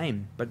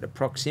insane. But the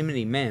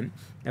proximity meant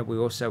that we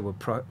also were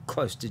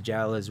close to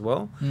jail as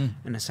well.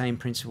 And the same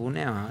principle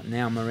now.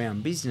 Now I'm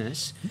around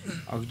business.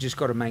 I've just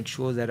got to make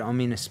sure that I'm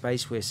in a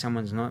space where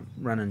someone's not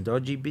running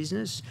dodgy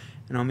business,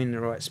 and I'm in the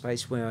right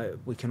space where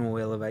we can all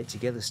elevate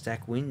together,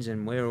 stack wins,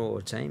 and we're all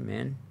a team,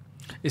 man.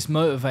 It's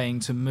motivating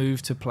to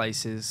move to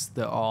places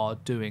that are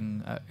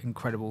doing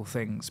incredible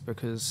things,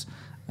 because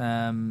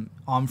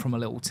I'm from a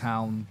little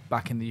town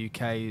back in the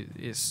UK.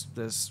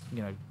 There's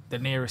the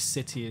nearest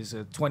city is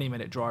a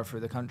 20-minute drive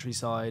through the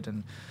countryside,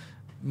 and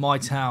my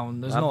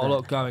town, there's not a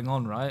lot going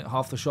on, right?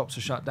 Half the shops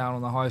are shut down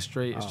on the high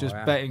street. It's just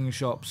betting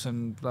shops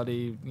and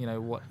bloody,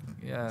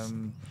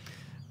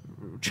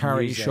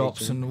 charity News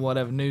shops agent. and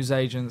whatever, news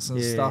agents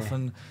and stuff,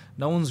 and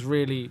no one's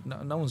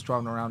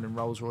driving around in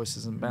Rolls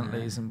Royces and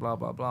Bentleys and blah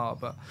blah blah.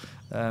 But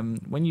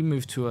when you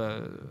move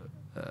to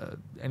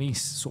any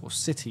sort of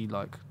city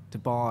like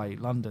Dubai,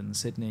 London,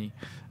 Sydney,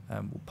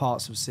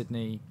 parts of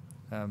Sydney,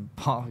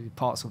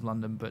 parts of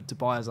London, but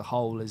Dubai as a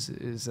whole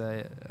is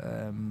a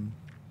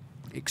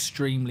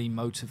extremely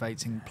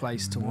motivating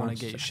place to want to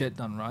get your shit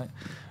done, right?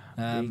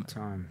 Big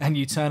time. And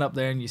you turn up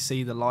there and you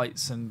see the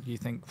lights and you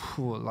think,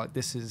 like,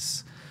 this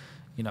is,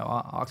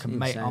 I can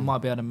make, I might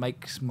be able to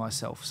make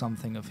myself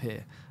something of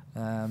here.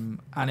 And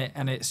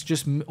it's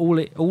just all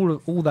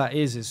that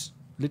is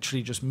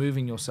literally just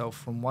moving yourself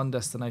from one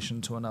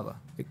destination to another.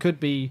 It could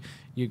be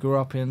you grew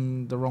up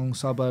in the wrong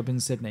suburb in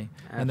Sydney,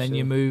 and then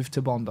you moved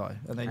to Bondi,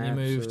 and then you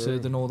moved to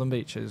the Northern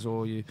Beaches,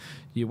 or you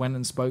went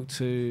and spoke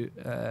to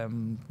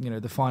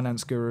the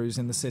finance gurus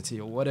in the city,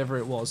 or whatever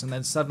it was, and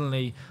then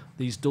suddenly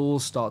these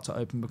doors start to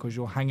open because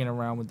you're hanging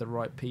around with the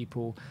right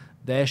people.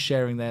 They're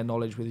sharing their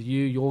knowledge with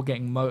you. You're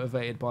getting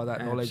motivated by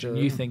that knowledge, and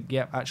you think,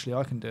 "Yep, actually,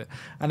 I can do it."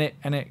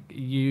 And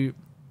you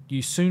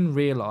soon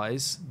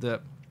realise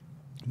that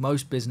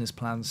most business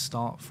plans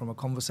start from a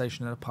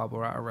conversation at a pub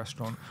or at a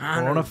restaurant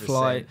or on a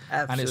flight,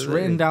 and it's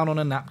written down on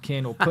a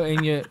napkin or put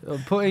in your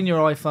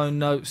iPhone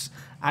notes,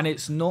 and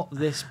it's not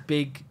this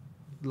big,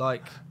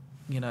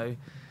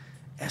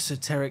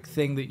 esoteric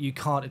thing that you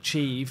can't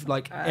achieve.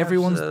 Like,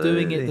 everyone's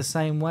doing it the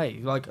same way.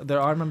 Like,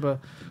 I remember,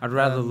 I'd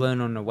rather learn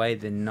on the way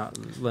than not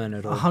learn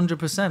at all.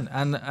 100%.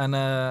 And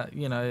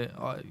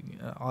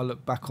I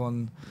look back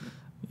on.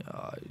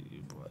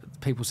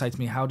 People say to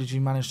me, how did you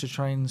manage to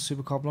train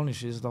Supercar Blondie?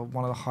 She's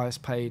one of the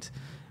highest paid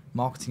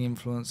marketing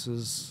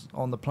influencers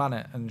on the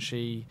planet, and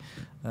she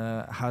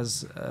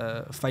has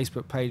a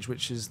Facebook page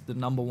which is the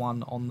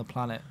 #1 on the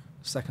planet,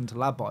 second to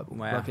Lab Bible.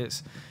 Wow. Like,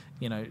 it's,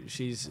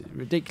 she's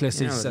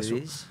ridiculously successful.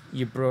 What it is?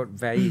 You brought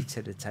value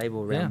to the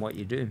table around what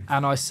you do.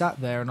 And I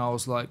sat there and I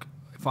was like,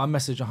 if I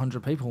message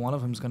 100 people, one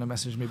of them's going to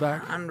message me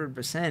back.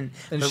 100%.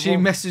 And she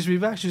messaged me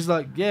back. She was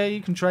like, yeah,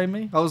 you can train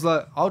me. I was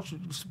like,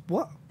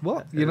 what?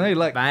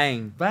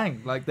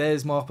 Bang. Like,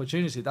 there's my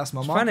opportunity. That's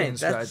my marketing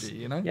strategy,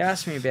 You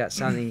asked me about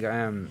something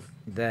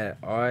that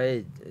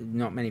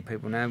not many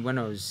people know. When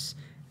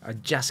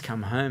I'd just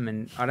come home,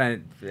 and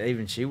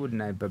even she wouldn't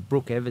know, but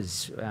Brooke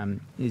Evers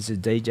is a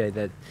DJ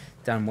that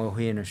done well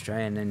here in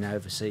Australia and then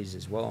overseas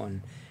as well.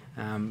 And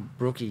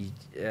Brookie,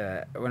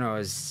 when I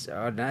was,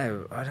 I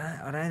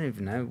don't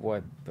even know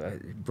why.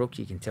 Brooke,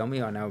 you can tell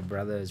me. I know a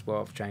brother as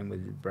well. I've trained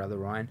with brother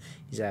Ryan.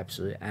 He's an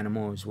absolute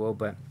animal as well.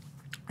 But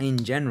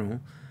in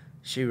general,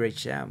 she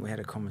reached out and we had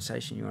a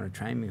conversation. You want to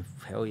train me?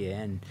 Hell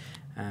yeah.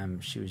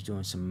 And she was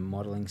doing some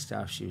modelling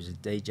stuff. She was a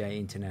DJ,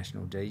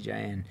 international DJ.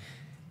 And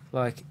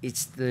like,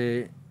 it's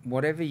the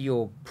whatever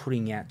you're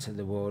putting out to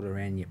the world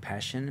around your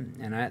passion.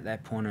 And at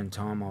that point in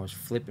time, I was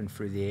flipping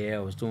through the air.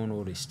 I was doing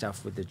all this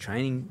stuff with the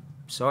training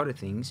side of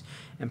things,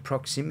 and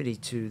proximity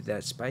to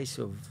that space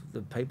of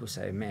the people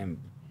say, man,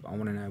 I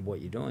want to know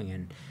what you're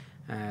doing.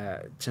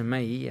 And to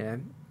me,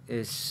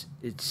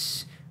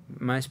 it's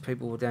most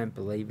people don't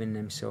believe in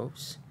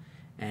themselves,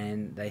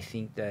 and they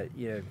think that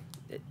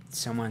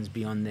someone's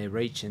beyond their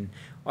reach. And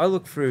I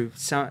literally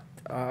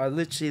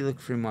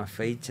looked through my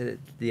feed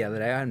the other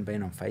day. I hadn't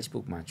been on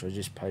Facebook much. I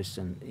just post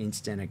on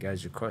Insta and it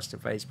goes across to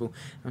Facebook.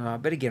 I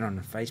better get on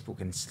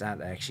Facebook and start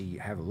to actually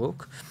have a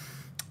look.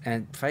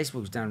 And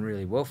Facebook's done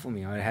really well for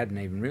me. I hadn't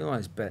even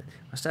realised, but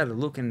I started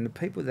looking, and the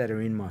people that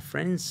are in my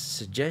friends'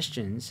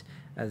 suggestions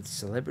are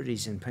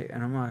celebrities and people,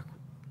 and I'm like,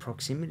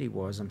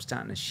 proximity-wise, I'm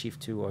starting to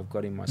shift to who I've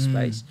got in my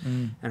space.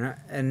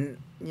 And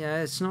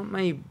it's not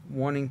me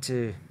wanting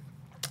to.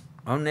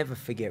 I'll never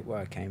forget where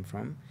I came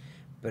from,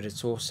 but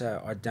it's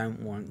also I don't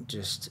want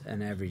just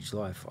an average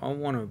life. I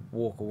want to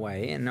walk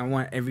away, and I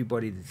want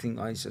everybody to think,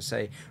 like I used to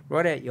say,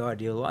 write out your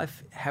ideal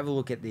life, have a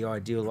look at the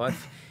ideal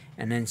life.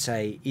 And then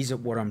say, is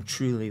it what I'm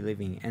truly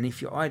living? And if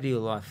your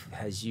ideal life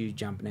has you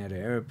jumping out of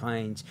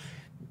aeroplanes,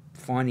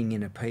 finding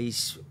inner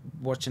peace,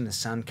 watching the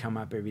sun come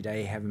up every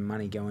day, having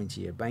money go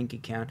into your bank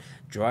account,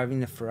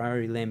 driving the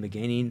Ferrari,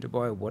 Lamborghini in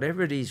Dubai,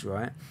 whatever it is,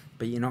 right?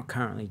 But you're not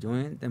currently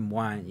doing it, then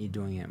why aren't you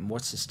doing it? And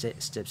what's the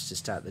steps to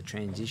start the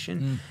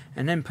transition?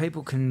 And then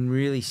people can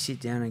really sit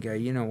down and go,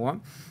 you know what?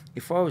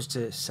 If I was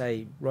to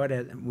say, we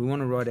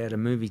want to write out a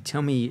movie,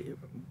 tell me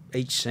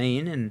each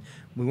scene, and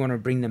we want to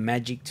bring the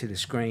magic to the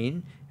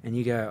screen, and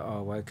you go, oh,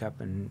 I woke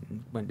up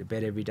and went to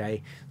bed every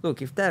day.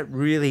 Look, if that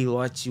really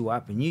lights you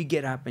up and you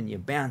get up and you're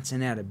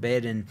bouncing out of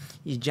bed and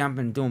you're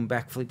jumping, doing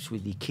backflips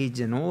with your kids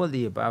and all of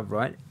the above,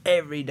 right,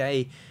 every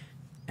day,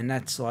 and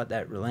that's like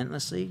that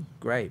relentlessly,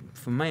 great.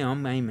 For me,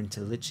 I'm aiming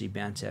to literally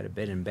bounce out of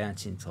bed and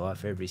bounce into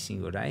life every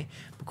single day,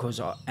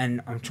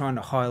 and I'm trying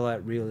to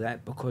highlight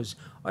that because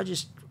I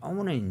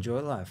want to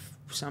enjoy life.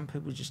 Some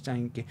people just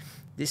don't get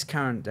this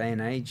current day and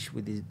age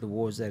with the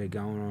wars that are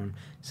going on.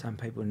 Some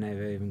people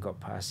never even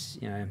got past,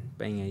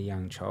 being a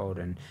young child,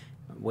 and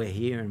we're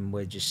here and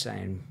we're just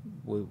saying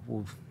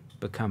we'll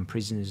become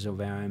prisoners of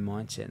our own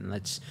mindset, and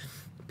let's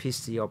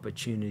piss the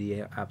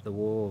opportunity up the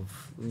wall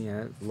of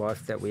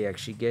life that we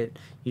actually get.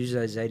 Use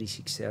those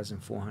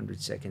 86,400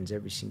 seconds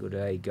every single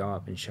day. Go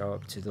up and show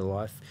up to the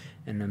life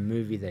and the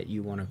movie that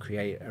you want to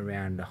create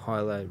around the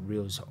highlight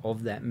reels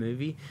of that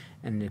movie.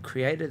 And the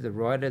creator, the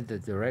writer, the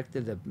director,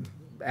 the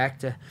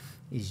actor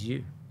is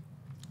you.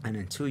 And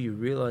until you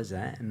realise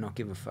that and not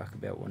give a fuck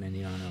about what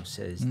anyone else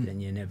says, then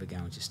you're never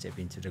going to step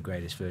into the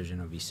greatest version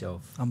of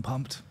yourself. I'm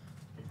pumped.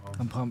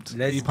 I'm pumped.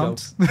 Let's Are you go.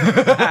 pumped?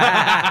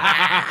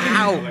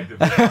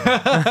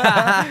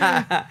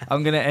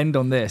 I'm going to end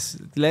on this.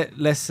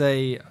 Let's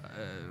say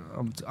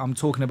I'm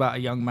talking about a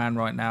young man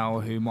right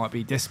now who might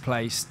be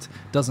displaced,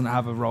 doesn't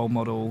have a role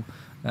model.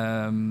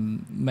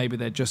 Maybe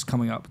they're just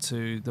coming up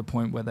to the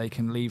point where they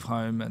can leave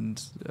home, and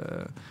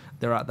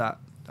they're at that,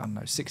 I don't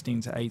know,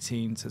 16 to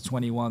 18 to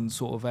 21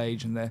 sort of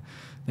age, and they're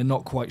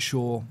not quite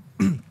sure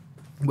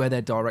where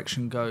their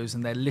direction goes,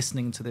 and they're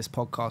listening to this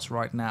podcast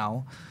right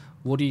now.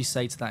 What do you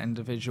say to that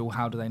individual?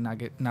 How do they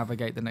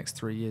navigate the next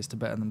 3 years to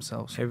better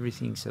themselves?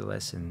 Everything's a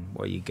lesson.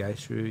 What you go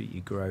through, you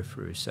grow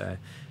through. So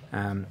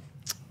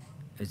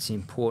it's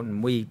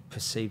important. We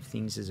perceive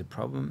things as a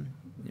problem.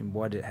 And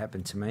why did it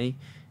happen to me?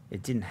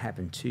 It didn't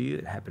happen to you,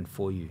 it happened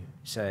for you.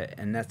 So,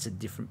 and that's a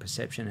different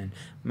perception. And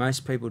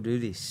most people do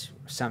this.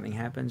 Something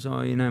happens,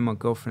 my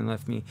girlfriend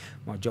left me,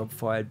 my job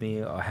fired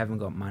me, I haven't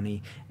got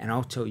money. And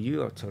I'll tell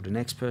you, I'll tell the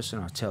next person,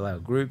 I'll tell our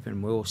group,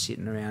 and we're all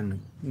sitting around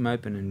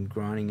moping and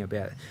grinding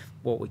about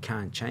what we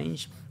can't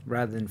change,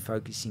 rather than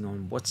focusing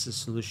on what's the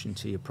solution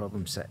to your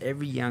problem. So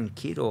every young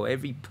kid or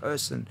every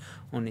person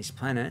on this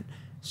planet,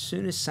 as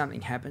soon as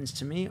something happens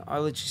to me, I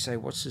literally say,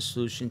 what's the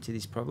solution to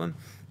this problem?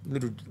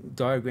 Little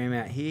diagram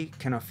out here.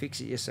 Can I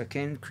fix it? Yes, I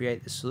can.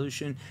 Create the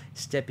solution.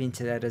 Step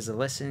into that as a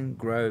lesson.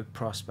 Grow,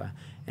 prosper.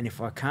 And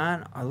if I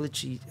can't, I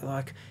literally,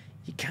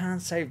 you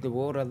can't save the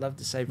world. I'd love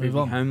to save every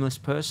homeless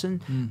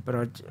person,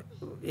 but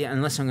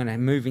unless I'm going to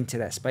move into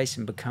that space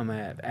and become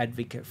an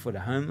advocate for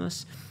the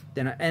homeless,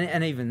 then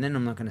and even then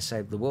I'm not going to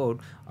save the world.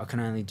 I can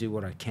only do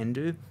what I can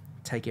do.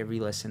 Take every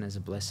lesson as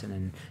a blessing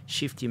and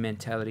shift your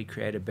mentality,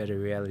 create a better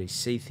reality.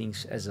 See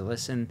things as a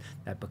lesson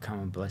that become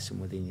a blessing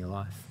within your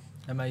life.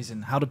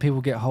 Amazing. How do people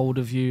get hold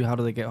of you? How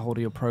do they get hold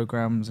of your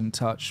programs in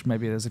touch?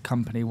 Maybe there's a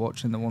company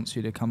watching that wants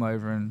you to come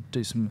over and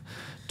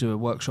do a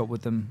workshop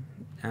with them.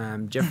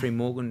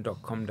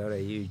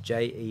 JeffreyMorgan.com.au,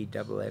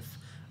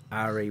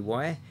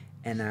 JEFFREY.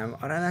 And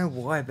I don't know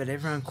why, but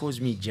everyone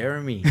calls me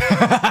Jeremy.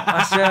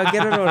 I swear, I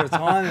get it all the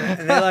time.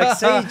 And they're like,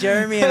 see,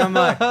 Jeremy. And I'm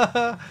like,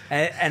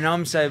 and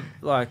I'm so,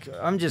 like,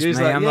 I'm just me.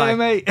 Like, I'm yeah, like,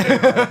 mate.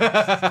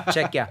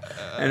 Check ya.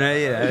 And,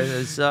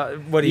 it's,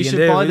 what do you should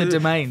do? buy the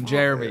domain,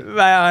 Jeremy.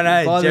 Mate,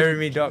 I know, Yeah,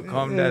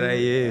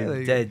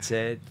 jeremy.com.au. Dead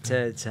set,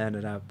 turn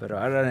it up. But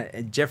I don't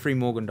know,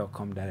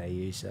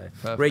 jeffreymorgan.com.au. So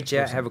perfect. reach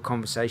out, Awesome. have a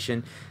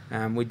conversation.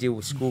 We deal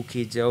with school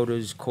kids,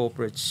 elders,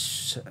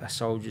 corporates,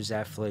 soldiers,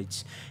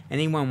 athletes.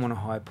 Anyone want a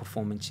high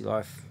performance in your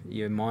life,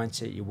 your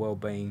mindset, your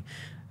well-being,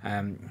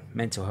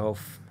 mental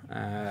health,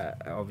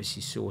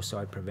 obviously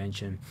suicide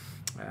prevention,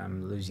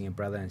 losing a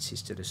brother and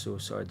sister to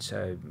suicide.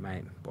 So,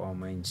 mate, by all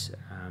means,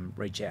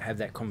 reach out, have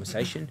that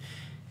conversation.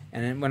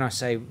 And then when I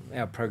say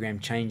our program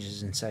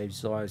changes and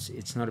saves lives,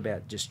 it's not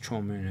about just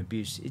trauma and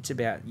abuse. It's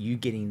about you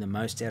getting the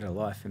most out of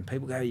life. And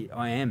people go,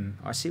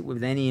 I sit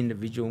with any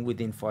individual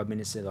within 5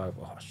 minutes, they're like,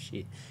 oh,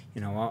 shit,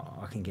 you know what,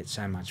 I can get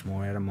so much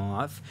more out of my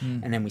life.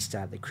 And then we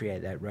start to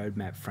create that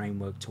roadmap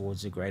framework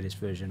towards the greatest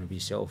version of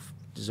yourself,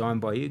 designed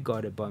by you,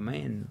 guided by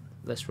me, and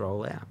let's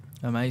roll out.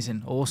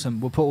 Amazing. Awesome.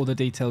 We'll put all the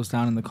details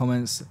down in the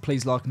comments.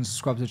 Please like and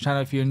subscribe to the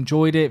channel if you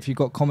enjoyed it. If you've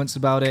got comments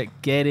about it,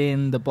 get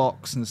in the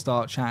box and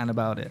start chatting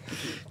about it.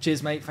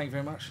 Cheers, mate. Thank you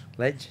very much.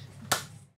 Ledge.